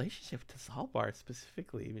 what's your relationship to Zalbar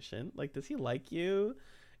specifically, Mishin? Like, does he like you?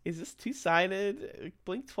 Is this two-sided?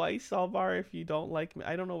 Blink twice, Zalbar, if you don't like me.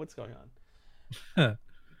 I don't know what's going on.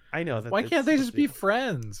 I know that. Why can't they just be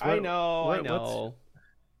friends? I know.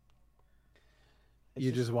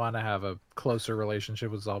 You just want to have a closer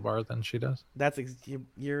relationship with Zalbar than she does? That's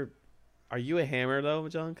you're. Are you a hammer though,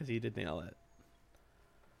 John? Because you did nail it.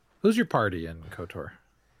 Who's your party in KOTOR?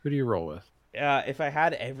 Who do you roll with? If I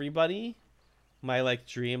had everybody, my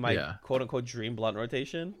quote unquote dream blunt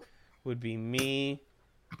rotation would be me,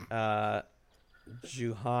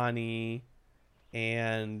 Juhani,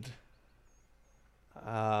 and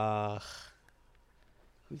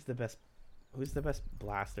who's the best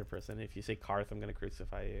blaster person? If you say Karth, I'm gonna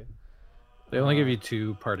crucify you. They only give you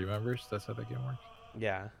 2 party members. That's how the game works.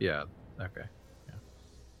 Yeah. Yeah. Okay. Yeah.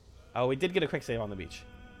 Oh, we did get a quick save on the beach.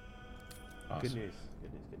 Awesome. Good news.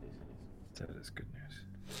 That is good news.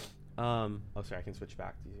 Oh, sorry. I can switch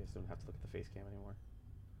back. You guys don't have to look at the face cam anymore.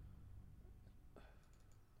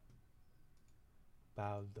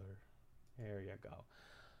 Baldur. There you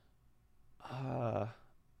go.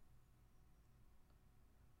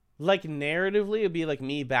 Like narratively, it'd be like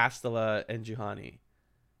me, Bastila, and Juhani.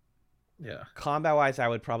 Yeah. Combat wise, I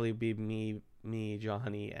would probably be me,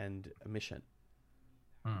 Juhani, and Mission.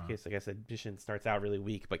 Because, like I said, Mission starts out really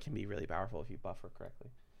weak, but can be really powerful if you buff her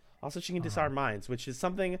correctly. Also, she can disarm mines, which is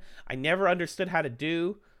something I never understood how to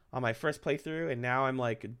do on my first playthrough, and now I'm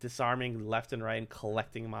like disarming left and right and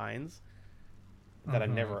collecting mines that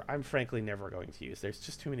I'm frankly never going to use. There's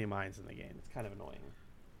just too many mines in the game. It's kind of annoying.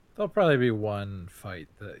 There'll probably be one fight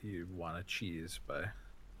that you want to cheese by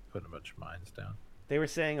putting a bunch of mines down. They were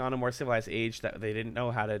saying on A More Civilized Age that they didn't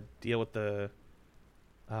know how to deal with the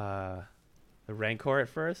Rancor at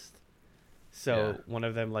first. So one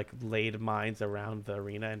of them like laid mines around the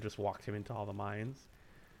arena and just walked him into all the mines.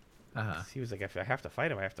 He was like, if I have to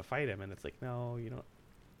fight him, I have to fight him. And it's like, no, you don't.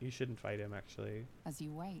 You shouldn't fight him, actually. As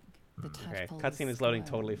you wake, the okay, cutscene is loading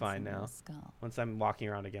totally fine now. Once I'm walking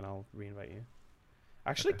around again, I'll reinvite you.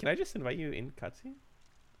 Actually, can I just invite you in cutscene?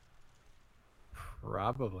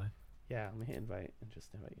 Probably. Yeah, let me hit invite and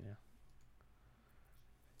just invite you now.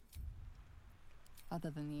 Other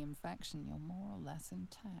than the infection, you're more or less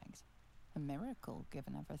intact. A miracle,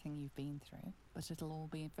 given everything you've been through, but it'll all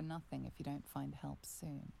be for nothing if you don't find help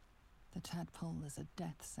soon. The tadpole is a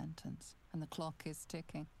death sentence, and the clock is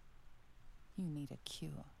ticking. You need a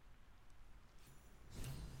cure.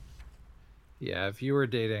 Yeah, if you were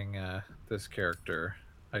dating this character,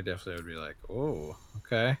 I definitely would be like, oh,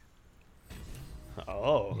 okay.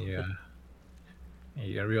 Oh. Yeah.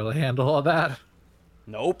 You gotta be able to handle all that.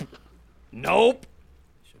 Nope.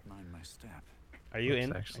 Should mind my step. Are you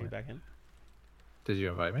in? Actually. Are you back in? Did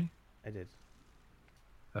you invite me? I did.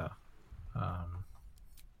 Oh.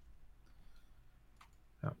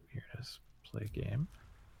 Oh, here it is. Play game.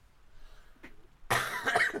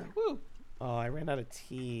 Woo. Oh, I ran out of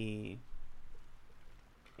tea.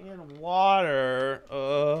 And water.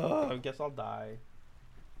 I guess I'll die.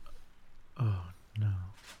 Oh, no.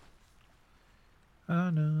 Oh,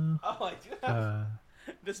 no. Oh, I do have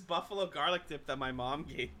this buffalo garlic dip that my mom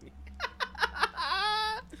gave me.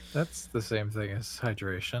 That's the same thing as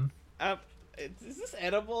hydration. Is this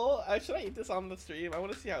edible? Should I eat this on the stream? I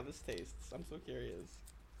want to see how this tastes. I'm so curious.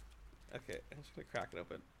 Okay, I'm just going to crack it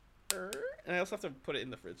open. And I also have to put it in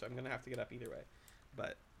the fridge, so I'm going to have to get up either way.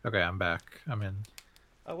 But Okay, I'm back. I'm in.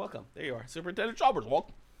 oh, welcome. There you are. Superintendent Chalmers,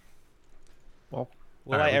 welcome. Well,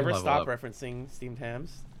 Will I ever stop referencing steamed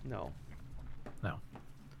hams? No. No.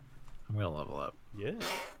 I'm going to level up. Yeah.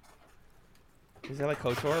 Is that like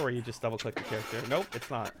KOTOR where you just double click the character? Nope, it's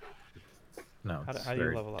not. No, it's how do you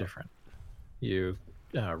very level up? different. You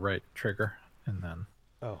right trigger, and then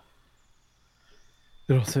Oh,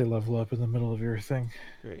 it'll say level up in the middle of your thing.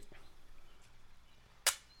 great.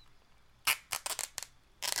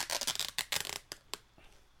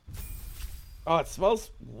 Oh, it smells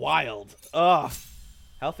wild. Ugh.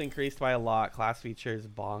 Health increased by a lot. Class features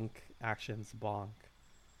bonk. Actions bonk.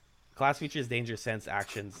 Class features danger sense.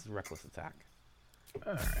 Actions reckless attack.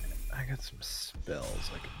 Alright, I got some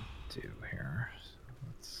spells I can do here.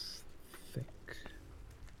 Let's think.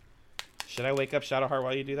 Should I wake up Shadowheart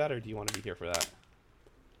while you do that, or do you want to be here for that?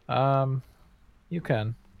 You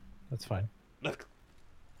can. That's fine. Look.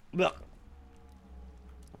 Look.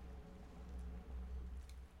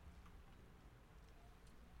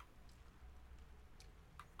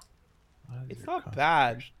 It's not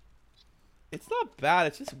bad. It's not bad.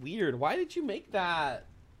 It's just weird. Why did you make that?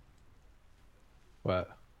 What?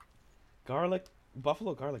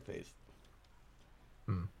 Buffalo garlic paste.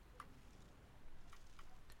 Hmm.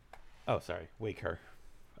 Oh, sorry. Wake her.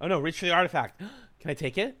 Oh no, reach for the artifact. Can I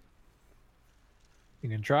take it? You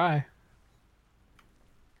can try.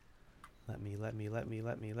 Let me.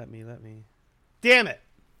 Damn it!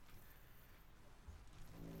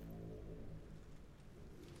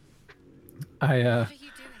 I What are you doing?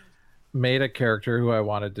 made a character who I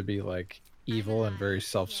wanted to be like evil and very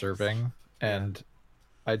self-serving, and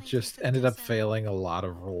I Thank you just for the ended up concern. failing a lot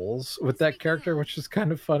of roles with that character, which is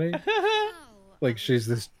kind of funny. How Like are she's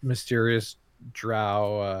we this off? mysterious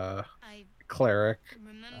drow I cleric,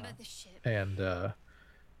 remember the ship. and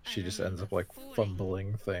she just ends up remember like falling.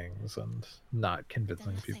 fumbling things and not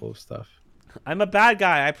convincing people nothing. of stuff. I'm a bad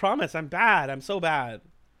guy. I promise. I'm bad. I'm so bad.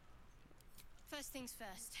 First things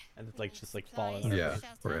first. And it's We like need just like supplies, falling. Yeah,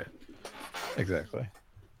 shelter. right. Exactly.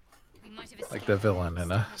 We might have Like escaped, the villain but in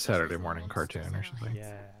still a have Saturday visuals and morning monsters cartoon in or our something.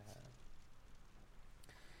 Yeah.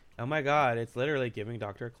 Oh my god, it's literally giving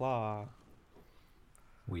Dr. Claw.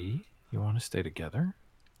 You want to stay together?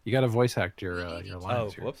 You got to voice act your We need your each lines Oh,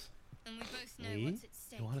 here. whoops. And we both know We? what's at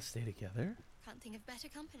stake. You want to stay together? Can't think of better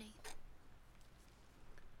company.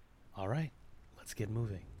 All right. Let's get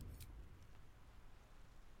moving.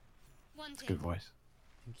 One It's a thing, good voice.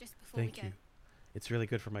 just before Thank we go. you. It's really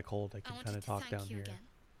good for my cold. I I can wanted kind of to talk thank down you here. again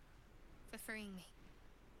for freeing me.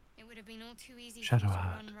 It would have been all too easy Shadow for you to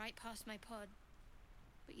Heart. run right past my pod,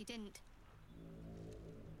 but you didn't.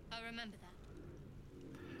 I'll remember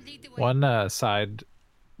that. Lead the way. One side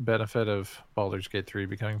benefit of Baldur's Gate 3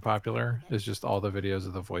 becoming popular is just all the videos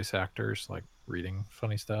of the voice actors like reading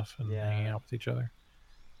funny stuff and hanging Yeah. out with each other.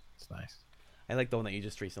 It's nice. I like the one that you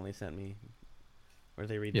just recently sent me. Where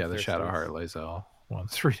they read Yeah, the Thirst Shadow Tweets. Heart Lae'zel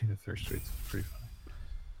one's reading the Thirst Tweets. It's pretty funny.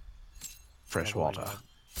 Fresh Oh my water. God.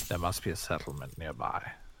 There must be a settlement nearby.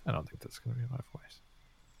 I don't think that's going to be my voice.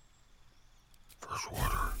 Fresh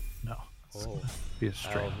water. No. It's Oh. gonna be a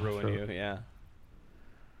That'll strain. ruin for- you, yeah.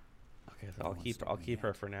 Okay, so I'll keep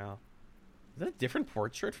her for now. Is that a different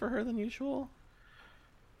portrait for her than usual?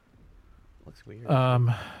 Looks weird.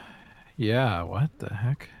 Yeah, what the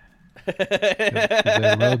heck? Did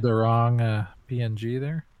they load the wrong PNG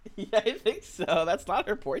there? Yeah, I think so. That's not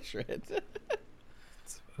her portrait.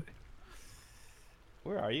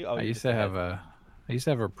 Where are you? Oh, I you're used just to have ahead. I used to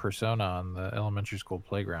have a persona on the elementary school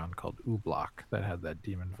playground called Ooblock that had that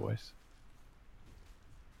demon voice.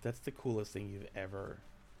 That's the coolest thing you've ever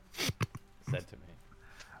said to me.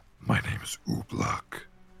 My name is Ooblock.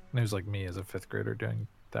 And it was like me as a 5th grader doing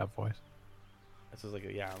that voice. This was like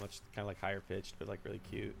a, yeah, much kind of like higher pitched, but like really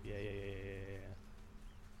cute. Yeah.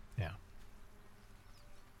 Yeah.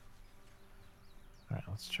 All right,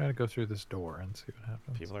 let's try to go through this door and see what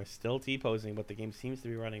happens. People are still T-posing, but the game seems to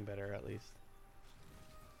be running better at least.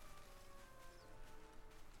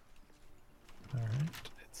 All right,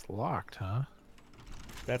 it's locked, huh?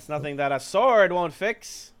 That's nothing that a sword won't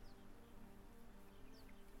fix.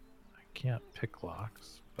 I can't pick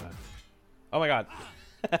locks, but Oh my god.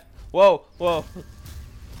 Whoa. Get that open.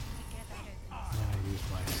 I'm gonna use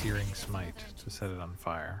my searing smite to set it on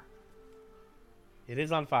fire. It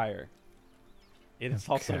is on fire. It is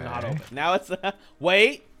also not Okay. open. Now it's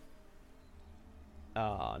wait.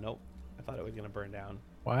 Oh, nope. I thought it was gonna burn down.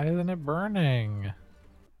 Why isn't it burning?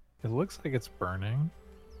 It looks like it's burning.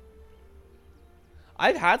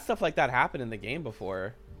 I've had stuff like that happen in the game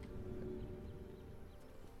before.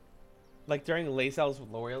 Like during Lae'zel's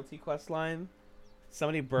loyalty quest line,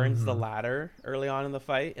 somebody burns the ladder early on in the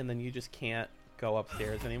fight, and then you just can't go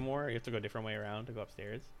upstairs anymore. You have to go a different way around to go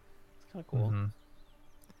upstairs. It's kind of cool.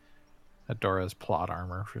 That door has plot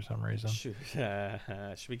armor for some reason. Should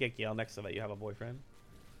we get Gale next so that you have a boyfriend?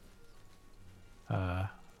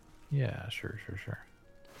 Yeah, sure.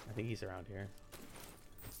 I think he's around here.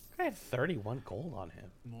 I had 31 gold on him.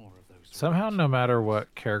 More of those. Somehow, no matter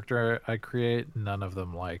what character I create, none of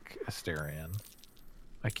them like Asterion.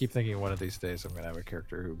 I keep thinking one of these days I'm gonna have a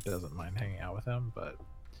character who doesn't mind hanging out with him, but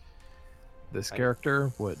this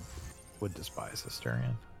character would despise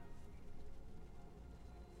Asterion.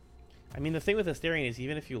 I mean, the thing with Asterion is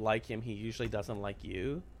even if you like him, he usually doesn't like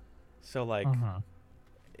you. So like,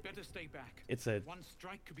 Better stay back. it's a One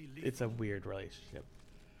strike could be lethal. it's a weird relationship.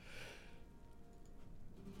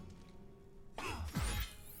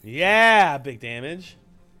 Yeah, big damage.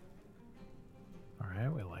 All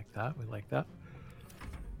right, we like that.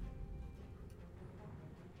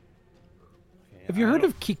 Okay, Have you heard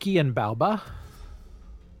of Kiki and Balba?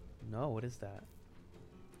 No, what is that?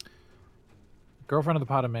 Girlfriend of the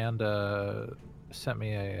pod, Amanda, sent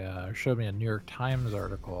me showed me a New York Times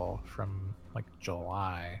article from like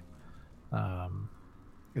July.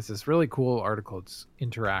 It's this really cool article. It's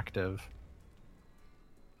interactive,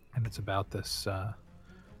 and it's about this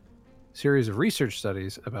series of research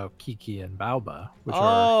studies about Kiki and Balba, which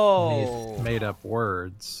are made up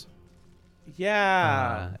words.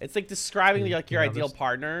 Yeah, it's like describing like your ideal this...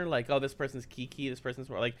 partner. Like, oh, this person's Kiki, this person's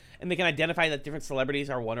more like, and they can identify that different celebrities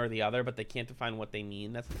are one or the other, but they can't define what they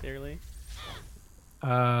mean necessarily.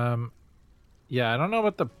 Yeah, I don't know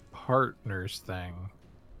about the partners thing,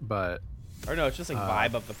 but or no, it's just like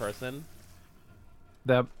vibe of the person.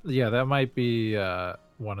 That might be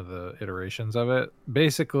one of the iterations of it.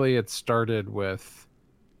 Basically, it started with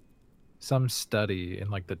some study in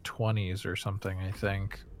like the 20s or something, I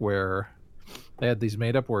think, where they had these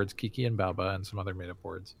made up words, Kiki and Balba, and some other made up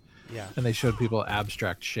words. Yeah. And they showed people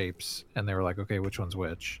abstract shapes, and they were like, okay, which one's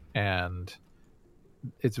which? And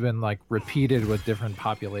it's been like repeated with different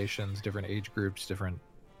populations, different age groups, different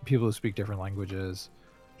people who speak different languages.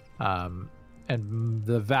 And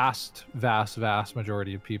the vast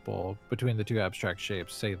majority of people between the two abstract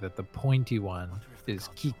shapes say that the pointy one is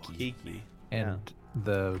Kiki. And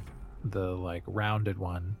the like rounded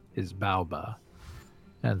one is Balba.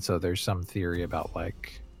 And so there's some theory about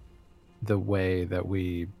like the way that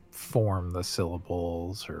we form the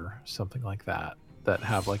syllables or something like that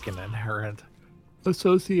have like an inherent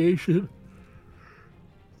association.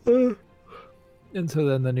 And so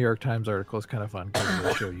then the New York Times article is kind of fun because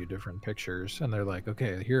they show you different pictures, and they're like,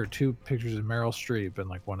 okay, here are 2 pictures of Meryl Streep, and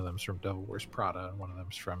like one of them's from Devil Wears Prada, and one of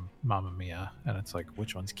them's from Mamma Mia, and it's like,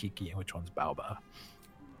 which one's Kiki and which one's Balba?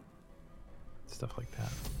 Stuff like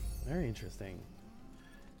that. Very interesting.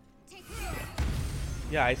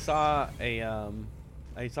 Yeah, I saw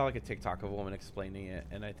like a TikTok of a woman explaining it,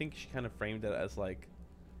 and I think she kind of framed it as like,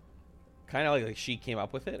 kind of like she came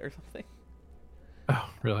up with it or something. Oh,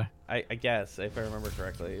 really? I guess, if I remember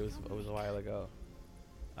correctly, it was a while ago.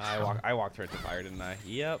 I walked her into fire, didn't I?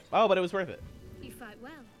 Yep. Oh, but it was worth it. You fight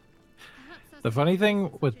well. The funny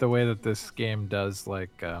thing with the way that this game does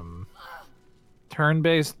like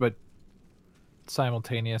turn-based but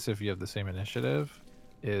simultaneous if you have the same initiative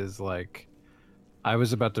is like I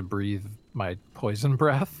was about to breathe my poison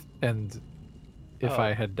breath, and if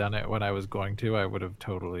I had done it when I was going to, I would have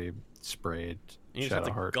totally sprayed. You just have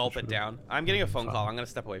to gulp it down. I'm getting a phone call. I'm going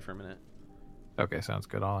to step away for a minute. Okay, sounds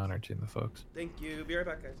good. I'll entertain the folks. Thank you. Be right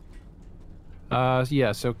back, guys.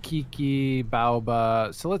 Yeah, so Kiki,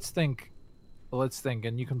 Balba. So let's think,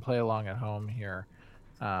 and you can play along at home here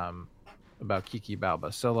about Kiki,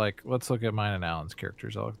 Balba. So, like, let's look at mine and Alan's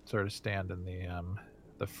characters. I'll sort of stand in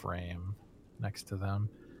the frame next to them.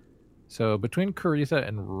 So between Caritha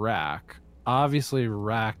and Rack, obviously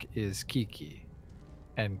Rack is Kiki.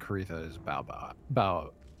 And Caritha is Balba.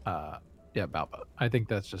 Balba. I think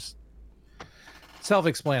that's just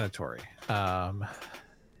self-explanatory.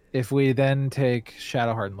 If we then take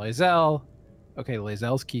Shadowheart and Lae'zel, okay,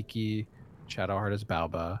 Lae'zel's Kiki, Shadowheart is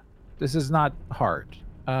Balba. This is not hard.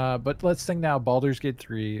 But let's think now Baldur's Gate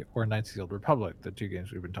 3 or Knights of the Old Republic, the 2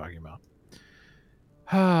 games we've been talking about.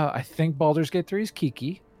 I think Baldur's Gate 3 is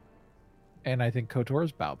Kiki, and I think KOTOR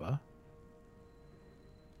is Balba.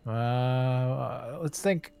 Let's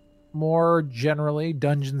think more generally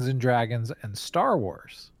Dungeons and Dragons and Star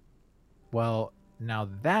Wars. Well, now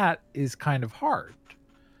that is kind of hard.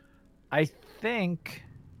 I think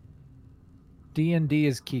D&D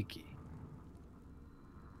is Kiki.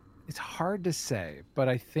 It's hard to say, but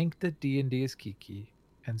I think that D&D is Kiki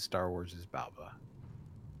and Star Wars is Balba.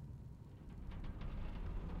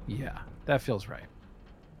 Yeah, that feels right.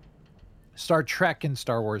 Star Trek and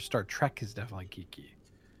Star Wars. Star Trek is definitely Kiki.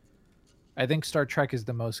 I think Star Trek is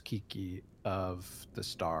the most Kiki of the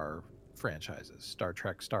Star franchises. Star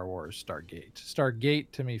Trek, Star Wars, Stargate. Stargate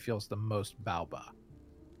to me feels the most Balba.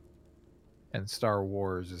 And Star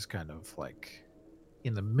Wars is kind of like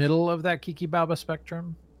in the middle of that Kiki Balba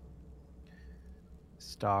spectrum.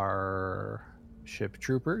 Starship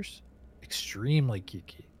Troopers, extremely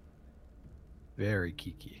Kiki. Very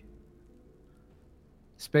Kiki.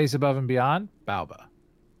 Space Above and Beyond, Balba.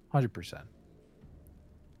 100%.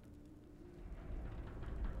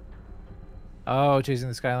 Oh, Chasing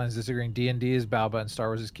the Skylines disagreeing. D&D is Balba and Star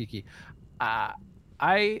Wars is Kiki.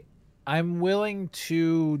 I'm willing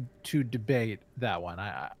to debate that one.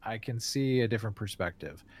 I can see a different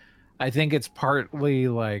perspective. I think it's partly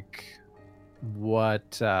like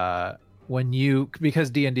what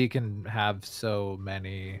because D&D can have so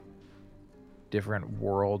many different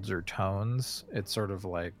worlds or tones, it's sort of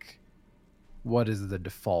like what is the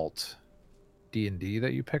default D&D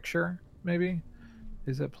that you picture, maybe?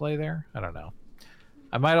 Is at play there? I don't know.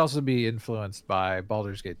 I might also be influenced by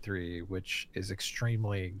Baldur's Gate 3, which is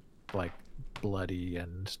extremely like bloody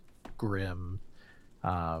and grim.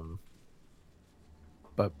 But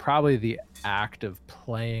but probably the act of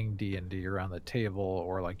playing D&D around the table,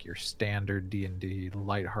 or like your standard D&D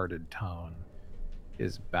lighthearted tone,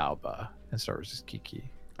 is Balba, and Star Wars is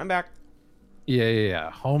Kiki. I'm back.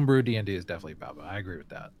 Yeah. Homebrew D&D is definitely Balba. I agree with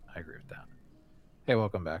that. Hey,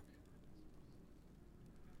 welcome back.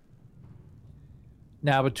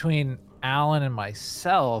 Now, between Alan and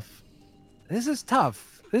myself, this is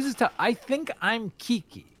tough. I think I'm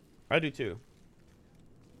Kiki. I do too.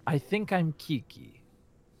 Let's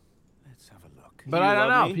have a look. But Do you I don't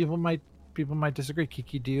love know. me? People might disagree.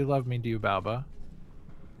 Kiki, do you love me? Do you, Balba?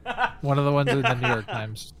 One of the ones in the New York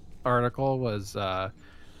Times article was the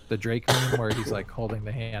Drake meme where he's like holding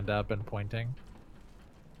the hand up and pointing.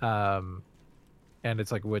 And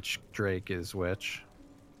it's like which Drake is which.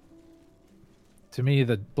 To me,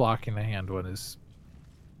 the blocking the hand one is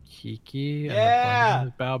Kiki, and the pointing one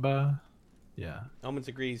is Balba. Yeah. Omens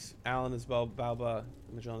agrees. Alan is Balba.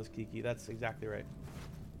 Magellan is Kiki. That's exactly right.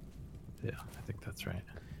 Yeah, I think that's right.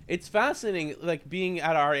 It's fascinating, like being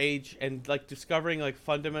at our age and like discovering like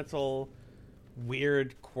fundamental,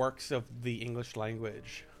 weird quirks of the English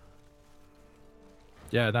language.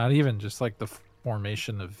 Yeah, not even just like the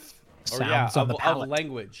formation of sounds on the palate. Of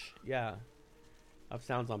language. Yeah, of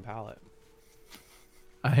sounds on palate.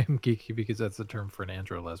 I am geeky because that's the term for an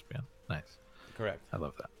andro lesbian. Nice. Correct. I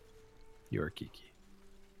love that. You are geeky.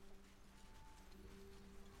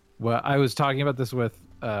 Well, I was talking about this with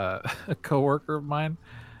a coworker of mine,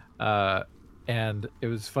 and it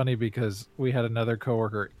was funny because we had another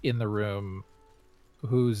coworker in the room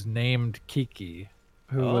who's named Kiki,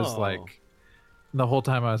 who was like, the whole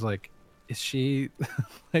time I was like, is she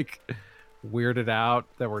like weirded out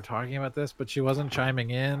that we're talking about this? But she wasn't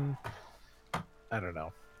chiming in. I don't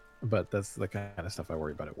know, but that's the kind of stuff I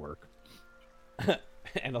worry about at work.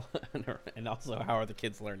 and also, how are the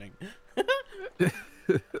kids learning?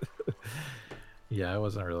 Yeah, I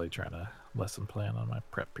wasn't really trying to lesson plan on my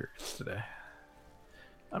prep periods today.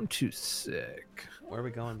 I'm too sick. Where are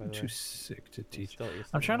we going, by the way? Too sick to teach. Still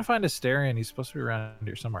I'm trying to find Asterion. He's supposed to be around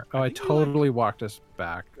here somewhere. Oh, I think totally walked us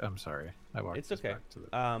back. I'm sorry. I walked It's us okay. back to the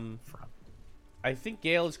front. I think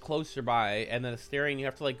Gale is closer by, and then Asterion, you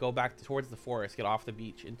have to like go back towards the forest, get off the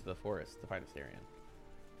beach into the forest to find Asterion.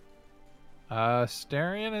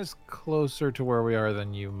 Asterion is closer to where we are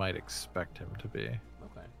than you might expect him to be.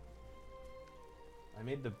 Okay. I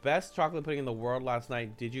made the best chocolate pudding in the world last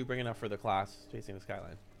night. Did you bring enough for the class chasing the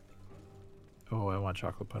skyline? Oh, I want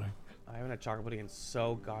chocolate pudding. I haven't had chocolate pudding in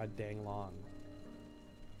so god dang long.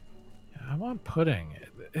 Yeah, I want pudding.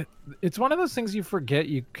 It's one of those things you forget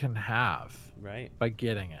you can have. Right. By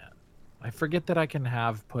getting it. I forget that I can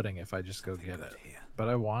have pudding if I just go get it. But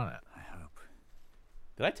I want it. I hope.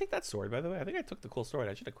 Did I take that sword, by the way? I think I took the cool sword.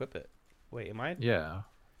 I should equip it. Wait, am I? Yeah.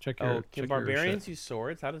 Check your. Can barbarians use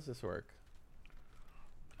swords? How does this work?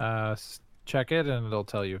 Check it, and it'll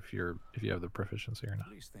tell you if you have the proficiency or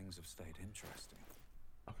not. These things have stayed interesting.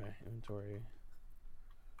 Okay, inventory.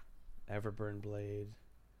 Everburn blade.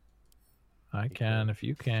 I can if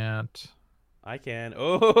you can't. I can.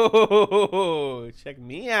 Oh, check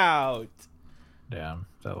me out. Damn,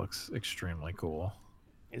 that looks extremely cool.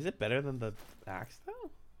 Is it better than the axe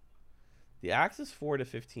though? The axe is 4 to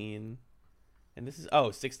 15, and this is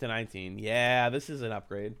 6 to 19. Yeah, this is an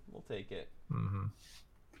upgrade. We'll take it. Mm-hmm.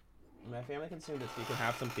 My family consumed it, so you can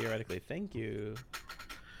have some theoretically. Thank you.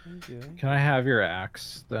 Thank you. Can I have your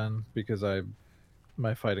axe then? Because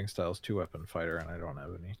my fighting style is 2-weapon fighter, and I don't have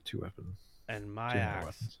any 2-weapon. And my axe.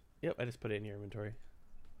 Weapons. Yep, I just put it in your inventory.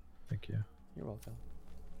 Thank you. You're welcome.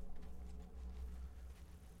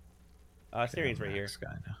 Asterian's right here.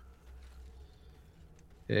 Guy now.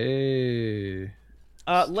 Hey.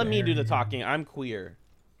 Let me do the talking. I'm queer.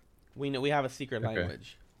 We have a secret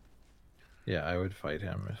language. Yeah, I would fight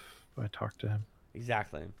him if I talked to him.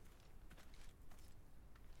 Exactly.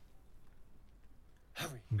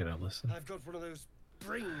 Hurry. I'm gonna listen. I've got one of those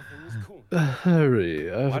brain things called. Hurry.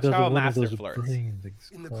 Watch how a master flirts. In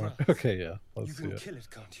the grass. Okay, yeah. You can kill it,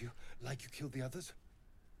 can't you? Like you killed the others?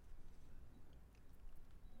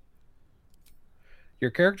 Your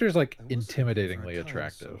character is like intimidatingly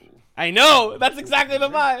attractive. I know! That's exactly the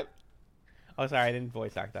vibe! Oh, sorry, I didn't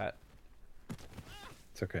voice act that.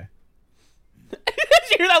 It's okay. Did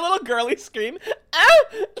you hear that little girly scream?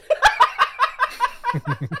 Ow!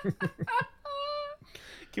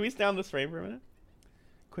 Can we stay on this frame for a minute?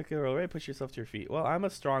 Quickly roll right, push yourself to your feet. Well, I'm a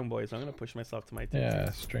strong boy, so I'm gonna push myself to my feet. Yeah,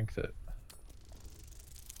 strength it.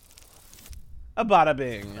 A bada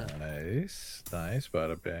bing. Nice, nice,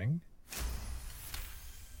 bada bing.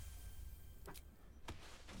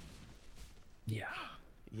 Yeah.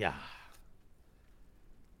 Yeah.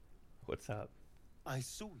 What's up? I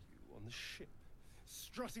saw you on the ship.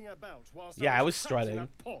 strutting about whilst Yeah, I was trapped in strutting.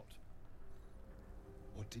 a pod.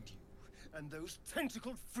 What did you and those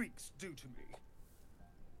tentacled freaks do to me?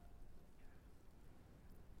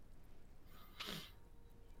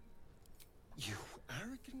 You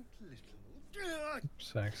arrogant little...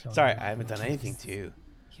 Sex on Sorry, the- I haven't done anything to you.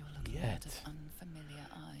 You're looking Yet. at unfamiliar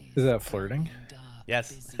eyes. Is that flirting? Dark,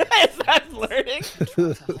 Yes. busy Is that flirting? You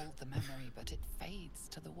try to hold the memory, but it fades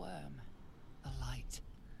to the worm. The light,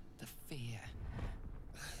 the fear.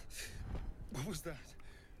 What was that?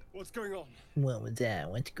 What's going on? What was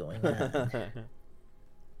that? What's going on?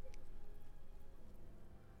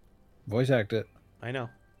 Voice act it. I know.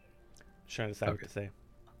 Just trying to decide what Okay. to say.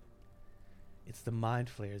 It's the Mind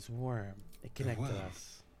Flayer's worm. It connected worm?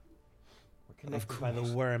 us. We're connected by the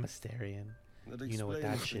course. worm, Asterion. That You know what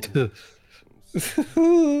that explains shit things.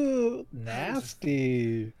 is.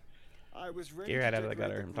 Nasty. I was ready Get your to head out of the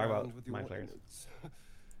decorate gutter. I'm talking about ground with your mind flayers. innards.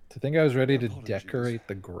 To think I was ready to Apologies. decorate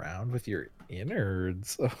the ground with your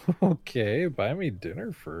innards. Okay, buy me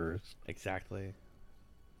dinner first. Exactly.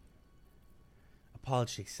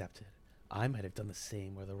 Apology accepted. I might have done the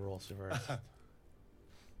same where the roles reversed.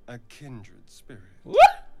 A kindred spirit.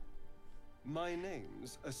 What? My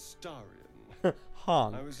name's Astarion.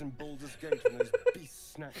 Honk. I was in Baldur's Gate when those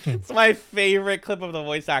beasts snatched me. It's my favorite clip of the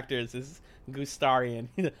voice actors is Gustarian.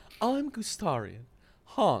 He's like, I'm Gustarion.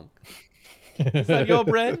 Honk. Is that your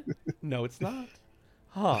bread? No, it's not.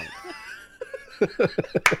 Honk.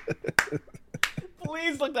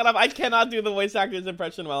 Please look that up. I cannot do the voice actor's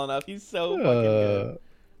impression well enough. He's so fucking good.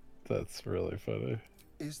 That's really funny.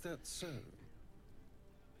 Is that so?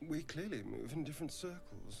 We clearly move in different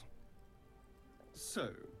circles. So,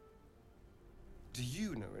 do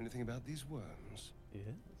you know anything about these worms? Yes.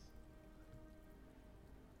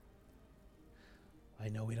 I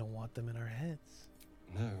know we don't want them in our heads.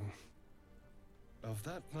 No. Of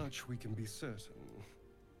that much we can be certain.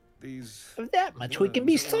 These Of that much we can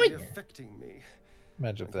be worms are already certain. affecting me.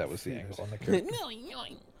 Imagine if that was the angle on the character.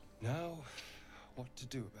 Now, what to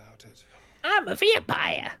do about it? I'm a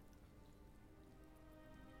vampire.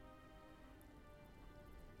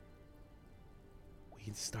 We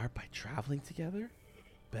can start by traveling together?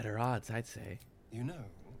 Better odds, I'd say. You know,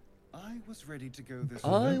 I was ready to go this I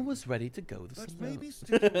alone, was ready to go this but alone. maybe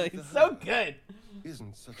sticking with He's the so herd good.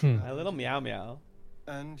 isn't such a bad My little idea. meow meow.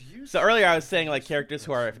 And you So earlier I was seem saying the like characters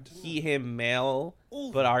who are person to he, know. him, male,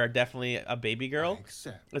 but are definitely a baby I girl.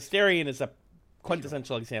 accept. Asterion is a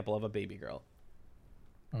quintessential example of a baby girl.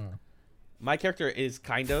 Hmm. My character is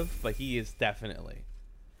kind of, but he is definitely.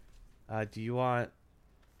 Do you want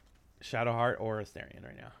Shadowheart or Asterion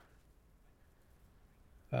right now?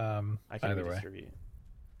 I can Either way. redistribute.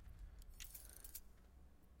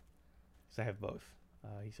 So I have both.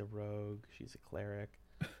 He's a rogue. She's a cleric.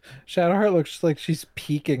 Shadowheart looks like she's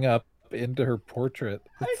peeking up into her portrait.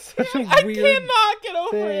 It's such a I weird. cannot get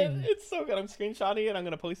over thing. it. It's so good. I'm screenshotting it. I'm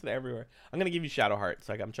gonna post it everywhere. I'm gonna give you Shadowheart.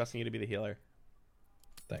 So I'm trusting you to be the healer.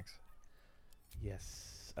 Thanks.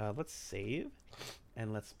 Yes. Let's save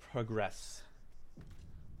and let's progress.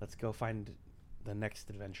 Let's go find the next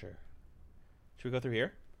adventure. Should we go through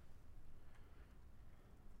here?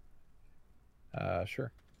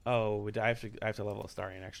 Sure. Oh, I have to level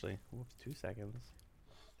Astarion actually. Whoops, 2 seconds.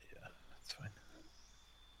 That's fine.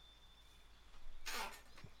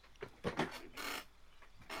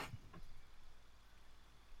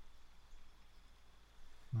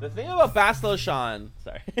 The thing about Basloshan,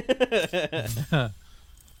 sorry.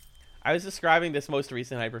 I was describing this most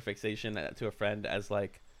recent hyperfixation to a friend as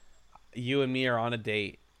like, you and me are on a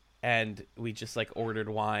date, and we just like ordered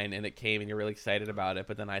wine, and it came, and you're really excited about it,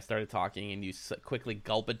 but then I started talking, and you quickly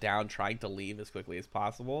gulp it down, trying to leave as quickly as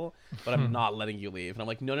possible, but I'm not letting you leave, and I'm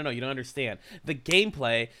like, no, you don't understand. The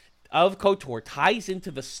gameplay of KOTOR ties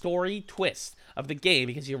into the story twist of the game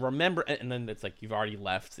because you remember, and then it's like you've already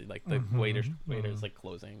left, like the waiter's like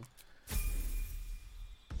closing.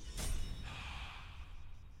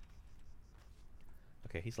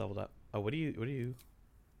 Okay, he's leveled up. Oh, what do you?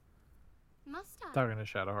 Must I Talking to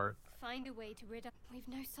Shadowheart. find a way to rid us? We've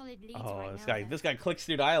no solid leads Oh, right this now. guy, though. this guy clicks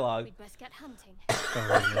through dialogue. We'd best get hunting. No,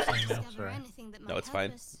 Discover sorry. anything that might No, it's help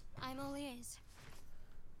fine. us. I'm all ears.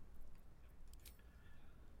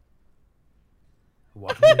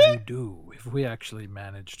 What will you do if we actually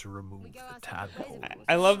manage to remove We go the outside the tadpole? reservoir.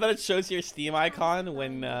 I love that it shows your Steam icon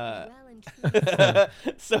when. Well and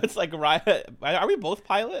So it's like Riot. Are we both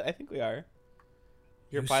pilot? I think we are.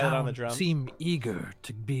 You're You pilot on the drum. seem eager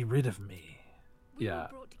to be rid of me. We all Yeah,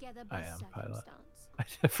 brought together I best am pilot.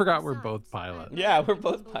 circumstance. I forgot we're both Besides, pilot. I'm Yeah, not we're leaving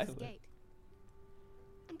both Baldur's pilot. Gate.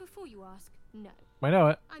 And before you ask, no, I know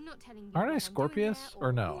it. I'm not telling you. Aren't I what I'm doing Scorpius, there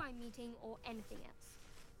or no? Who I'm meeting or anything else.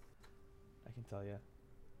 I can tell you.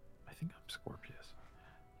 I think I'm Scorpius.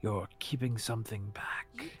 You're keeping something back.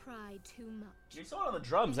 You pry too much. You saw it on the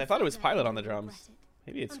drums. I thought it was Pilot on the drums.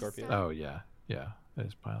 Maybe it's Scorpio. Oh, yeah. Yeah, it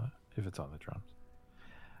is Pilot, if it's on the drums.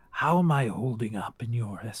 How am I holding up in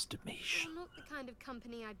your estimation? You're not the kind of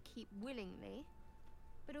company I'd keep willingly,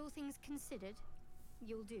 but all things considered,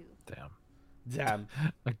 you'll do. Damn.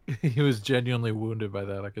 Like, he was genuinely wounded by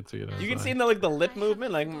that. I could see it. You can see in the the lip I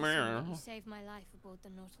movement, like. haven't forgotten that Meow. You saved my life aboard the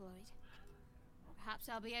Nautiloid. Perhaps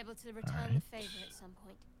I'll be able to return the favor at some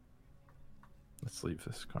point. Let's leave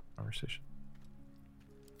this conversation.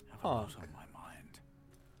 Have a lot on my mind.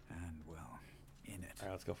 And, well, in it.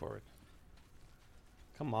 Alright, let's go forward.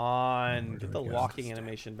 Come on, Where do get the we go? walking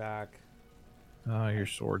animation back. Oh, your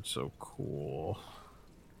sword's so cool.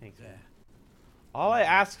 Thanks, man. All I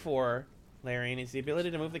ask for, Larian, is the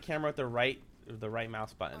ability to move the camera with the right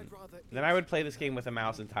mouse button. Then I would play this game with a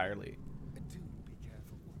mouse entirely.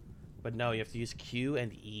 But no, you have to use Q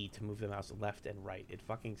and E to move the mouse left and right. It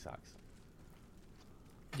fucking sucks.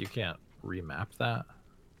 You can't remap that?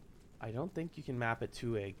 I don't think you can map it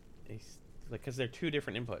to like, because they're two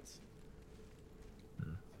different inputs.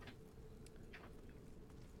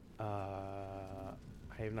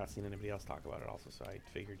 I have not seen anybody else talk about it also, so I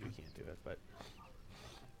figured you can't do it, but...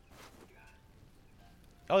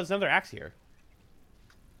 Oh, there's another axe here.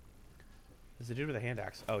 There's a dude with a hand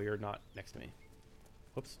axe. Oh, you're not next to me.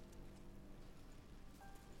 Whoops.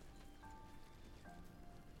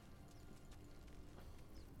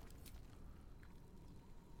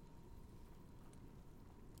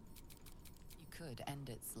 You could end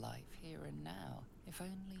its life here and now, if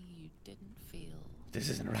only you didn't feel This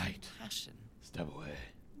isn't right. passion. Step away.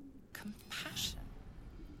 Compassion.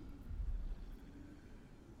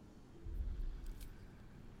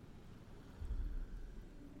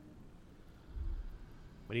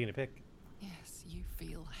 What are you gonna pick? Yes, you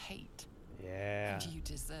feel hate. Yeah. And you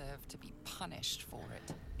deserve to be punished for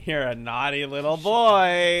it. You're a naughty little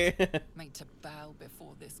boy. Made to bow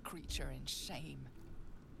before this creature in shame.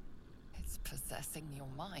 It's possessing your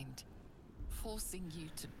mind, forcing you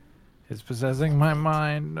to. It's possessing my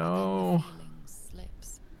mind. No. The feeling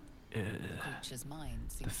slips. The creature's mind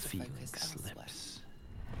The seems to feeling focus elsewhere. slips.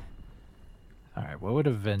 Alright, what would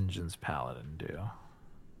a Vengeance Paladin do?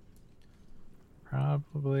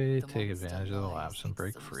 Probably The take monster advantage of the lies lapse and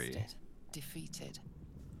break free. exhausted, defeated.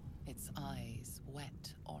 Its eyes,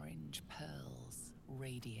 wet orange pearls,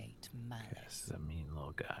 radiate Okay, malice. this is a mean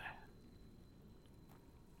little guy.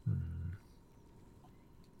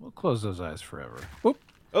 We'll close those eyes forever. Whoop!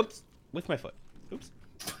 Oops. With my foot. Oops.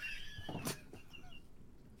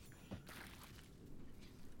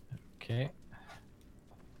 Okay,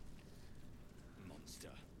 Monster.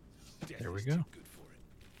 there we go. Good for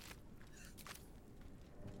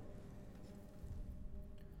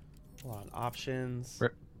it. Hold on. Options.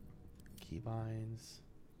 Rip. Keybinds.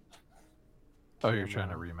 Oh, you're trying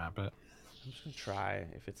to Camera. remap it? I'm just gonna try.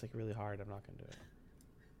 If it's like really hard, I'm not gonna do it.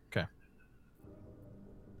 Okay.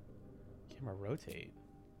 Camera rotate.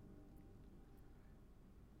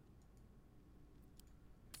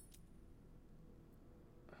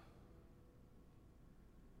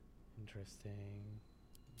 Interesting.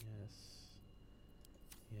 Yes.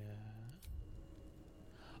 Yeah.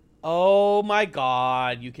 Oh my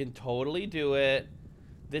god, you can totally do it.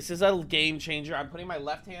 This is a game changer. I'm putting my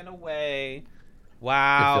left hand away.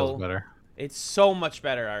 Wow. It feels better. It's so much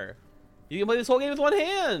better. You can play this whole game with one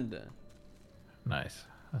hand. Nice.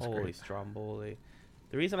 That's Holy great. stromboli.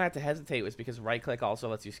 The reason I had to hesitate was because right click also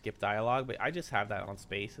lets you skip dialogue, but I just have that on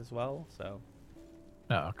space as well, so.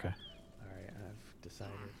 Oh, okay. Alright, I've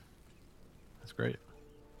decided. That's great.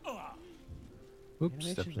 Oops,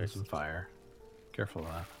 stepped Animations in are some fire. Careful of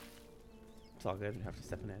that. It's all good. You have to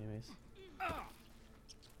step in anyways.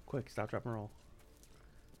 Quick, stop, drop, and roll.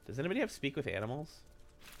 Does anybody have speak with animals?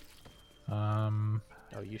 Oh,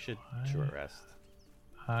 you should short rest.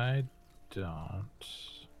 I don't.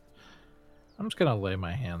 I'm just gonna lay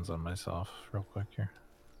my hands on myself real quick here.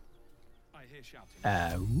 I hear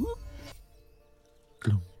shouting. Whoop.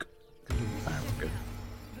 Glunk. Alright, we're good.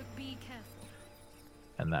 But be careful.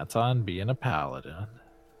 And that's on being a paladin.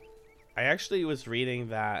 I actually was reading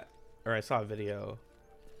that, or I saw a video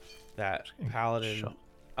that getting Paladin. shot.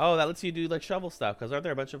 Oh, that lets you do like shovel stuff. Because aren't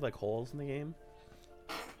there a bunch of like holes in the game?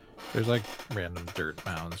 There's like random dirt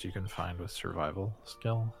mounds you can find with survival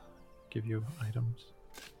skill. Give you items.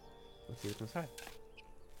 Let's see what's inside.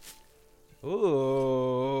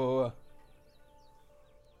 Ooh.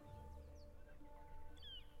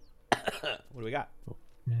 What do we got?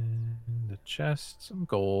 In the chest, some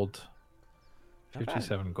gold. Not bad.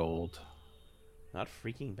 57 gold. Not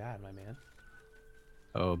freaking bad, my man.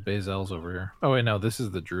 Oh, Bazel's over here. Oh wait, no, this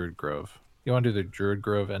is the Druid Grove. You want to do the Druid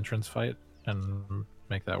Grove entrance fight and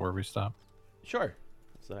make that where we stop? Sure.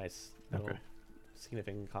 It's a nice little Okay.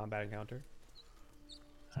 significant combat encounter.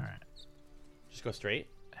 All right. Just go straight.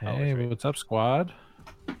 Hey, it's right. what's up, squad?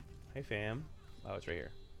 Hey, fam. Oh, it's right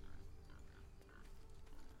here.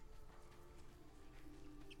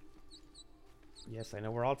 Yes, I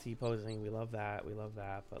know we're all T-posing. We love that. We love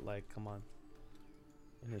that. But, like, come on.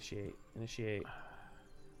 Initiate. Initiate.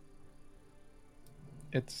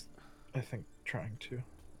 It's, I think, trying to.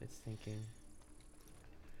 It's thinking.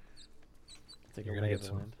 Take You're a gonna lay get of the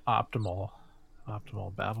some land.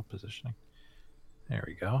 optimal battle positioning. There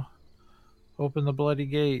we go. Open the bloody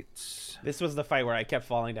gates. This was the fight where I kept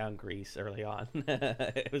falling down grease early on.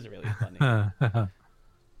 It was really funny.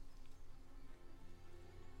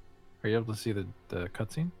 Are you able to see the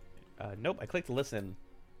cutscene? Nope, I clicked listen,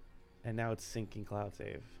 and now it's syncing cloud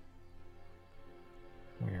save.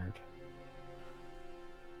 Weird.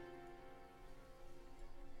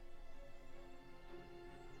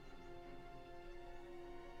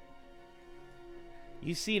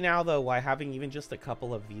 You see now, though, why having even just a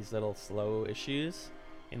couple of these little slow issues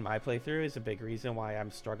in my playthrough is a big reason why I'm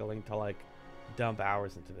struggling to, like, dump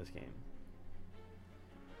hours into this game.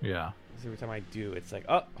 Yeah. Because every time I do, it's like,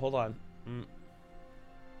 oh, hold on.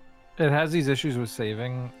 It has these issues with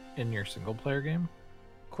saving in your single player game.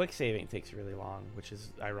 Quick saving takes really long, which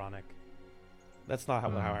is ironic. That's not how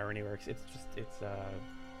irony works. It's just,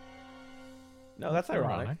 no, that's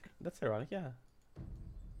ironic. That's ironic, yeah.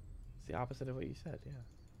 It's the opposite of what you said, yeah.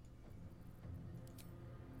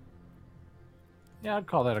 Yeah, I'd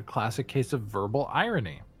call that a classic case of verbal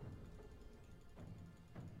irony.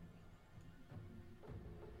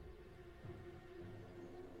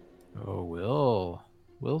 Oh,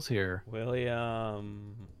 Will's here.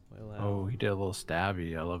 William. Oh, he did a little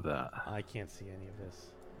stabby. I love that. I can't see any of this,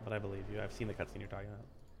 but I believe you. I've seen the cutscene you're talking about.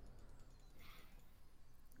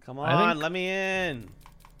 Come on, let me in.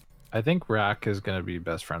 I think Rack is going to be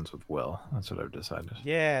best friends with Will. That's what I've decided.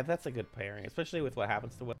 Yeah, that's a good pairing, especially with what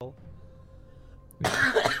happens to Will.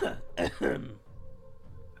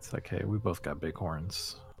 It's like, hey, we both got big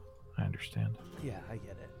horns. I understand. Yeah, I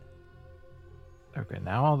get it. Okay,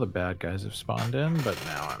 now all the bad guys have spawned in, but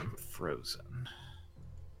now I'm frozen.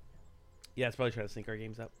 Yeah, it's probably trying to sync our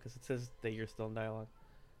games up because it says that you're still in dialogue.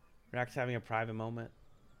 Rack's having a private moment.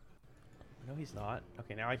 No, he's not.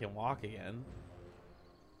 Okay, now I can walk again.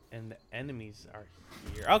 And the enemies are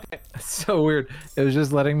here. Okay. It's so weird. It was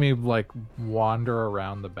just letting me, like, wander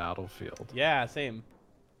around the battlefield. Yeah, same.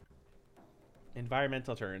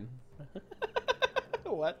 Environmental turn.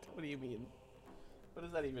 What? What do you mean? What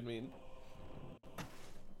does that even mean?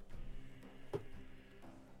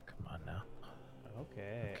 Come on now.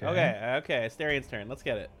 Okay. Okay. Asterian's turn. Let's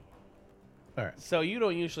get it. All right. So you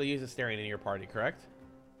don't usually use Astarian in your party, correct?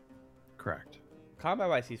 Correct.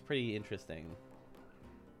 Combat-wise, he's pretty interesting.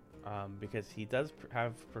 Because he does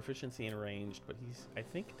have proficiency in ranged, but he's, I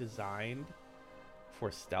think, designed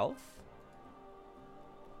for stealth.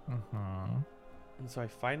 Mm-hmm. And so I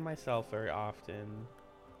find myself very often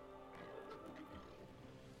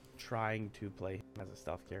trying to play him as a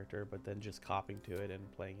stealth character, but then just copying to it and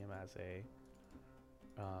playing him as a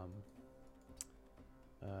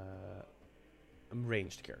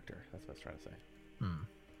ranged character. That's what I was trying to say.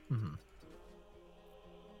 Mm-hmm.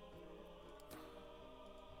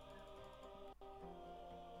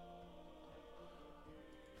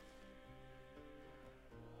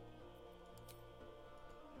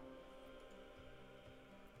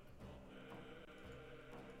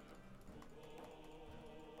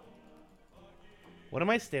 What am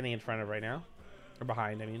I standing in front of right now? Or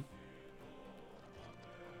behind, I mean.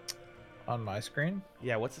 On my screen?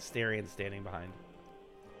 Yeah, what's Astarian standing behind?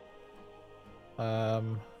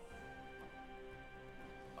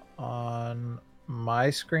 On my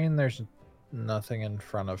screen, there's nothing in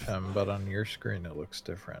front of him, but on your screen, it looks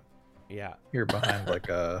different. Yeah. You're behind like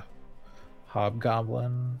a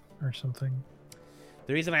hobgoblin or something.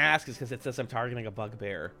 The reason I ask is because it says I'm targeting a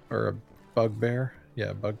bugbear. Or a bugbear.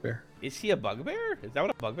 Yeah, bugbear. Is he a bugbear? Is that what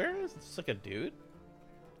a bugbear is? It's just like a dude?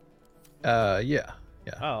 Yeah.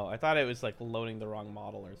 Oh, I thought it was like loading the wrong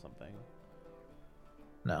model or something.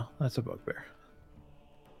 No, that's a bugbear.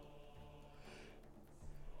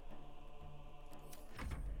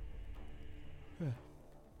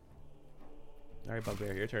 All right,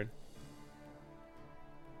 bugbear, your turn.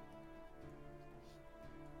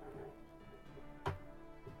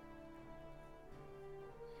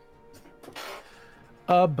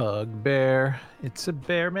 A bugbear. It's a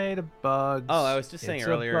bear made of bugs. Oh, I was just saying it's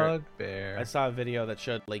earlier, a bugbear. I saw a video that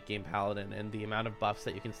showed late game Paladin and the amount of buffs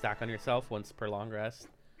that you can stack on yourself once per long rest.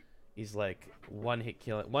 He's like one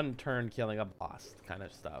turn killing a boss kind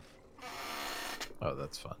of stuff. Oh,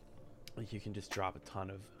 that's fun. Like you can just drop a ton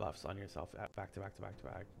of buffs on yourself back to back to back to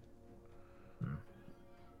back.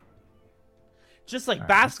 Just like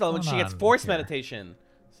Baskel when she gets force meditation.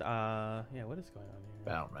 So, yeah, what is going on here?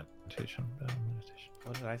 Battle meditation.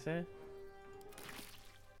 What did I say?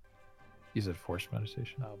 You said force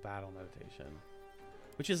meditation. Oh, battle meditation.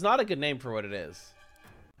 Which is not a good name for what it is.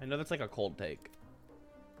 I know that's like a cold take.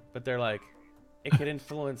 But they're like, it could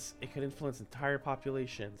influence entire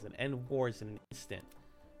populations and end wars in an instant.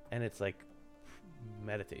 And it's like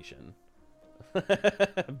meditation.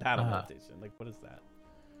 Battle meditation. Like, what is that?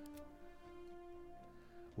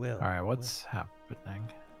 Will. All right, what's happening?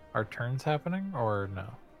 Are turns happening or no?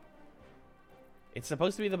 It's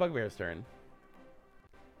supposed to be the bugbear's turn.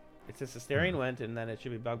 It says Asterion went, and then it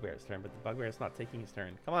should be bugbear's turn, but the bugbear's not taking his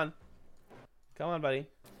turn. Come on. Come on, buddy.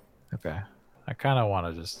 Okay. I kind of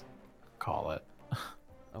want to just call it.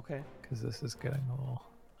 Okay. Because this is getting a little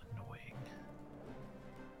annoying.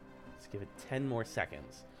 Let's give it 10 more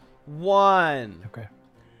seconds. 1. Okay.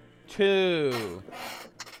 2.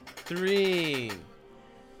 3.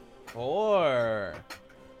 4.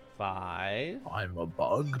 5. I'm a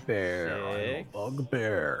bugbear. I'm a 6,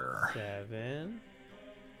 bugbear. 7.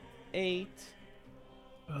 8.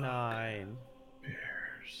 9.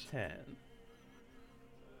 Bears. 10.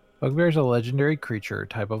 Bugbear is a legendary creature,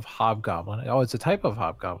 type of hobgoblin. Oh, it's a type of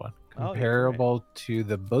hobgoblin. Oh, yeah, Comparable to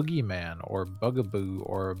the boogeyman or bugaboo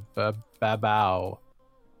or babao.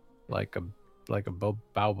 Like a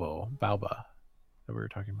balba that we were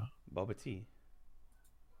talking about. Boba Tea.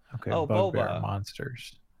 Okay, Oh, bugbear boba.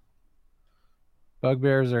 monsters.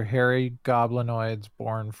 Bugbears are hairy goblinoids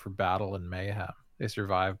born for battle and mayhem. They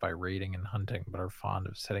survive by raiding and hunting, but are fond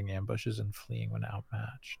of setting ambushes and fleeing when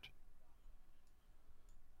outmatched.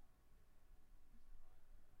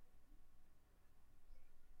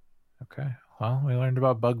 Okay, well, we learned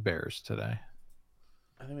about bugbears today.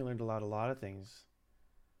 I think we learned a lot of things.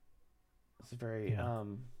 It's a very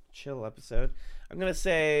chill episode. I'm gonna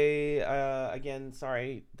say again,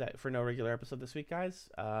 sorry that for no regular episode this week, guys.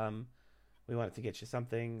 We wanted to get you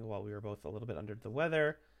something while we were both a little bit under the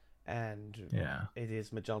weather, and it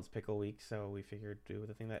is Magellan's Pickle Week, so we figured do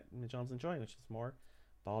the thing that Magellan's enjoying, which is more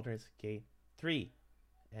Baldur's Gate 3,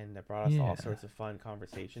 and that brought us all sorts of fun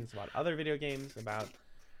conversations about other video games, about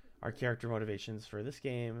our character motivations for this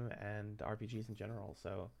game and RPGs in general.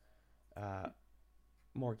 So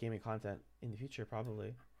more gaming content in the future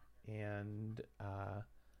probably, and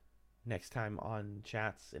next time on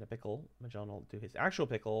Chats in a Pickle, Magellan will do his actual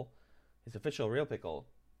pickle, his official real pickle,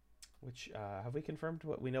 which have we confirmed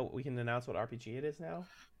what we know? We can announce what RPG it is now.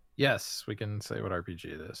 Yes, we can say what RPG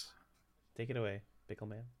it is. Take it away, Pickle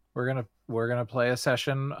Man. We're gonna play a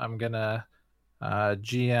session. I'm gonna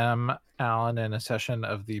GM Alan in a session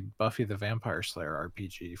of the Buffy the Vampire Slayer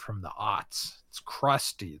RPG from the aughts. It's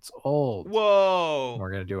crusty, it's old. Whoa!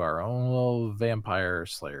 We're gonna do our own little Vampire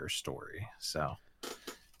Slayer story, so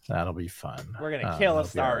that'll be fun. We're gonna kill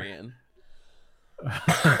Astarion.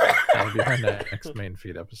 That'll be our next main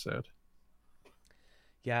feed episode.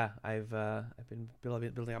 Yeah, I've been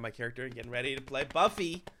building out my character and getting ready to play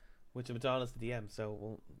Buffy, which Magellan is the DM. So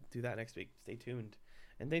we'll do that next week. Stay tuned.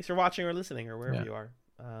 And thanks for watching or listening or wherever you are.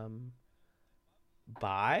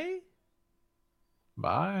 Bye.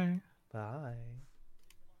 Bye. Bye.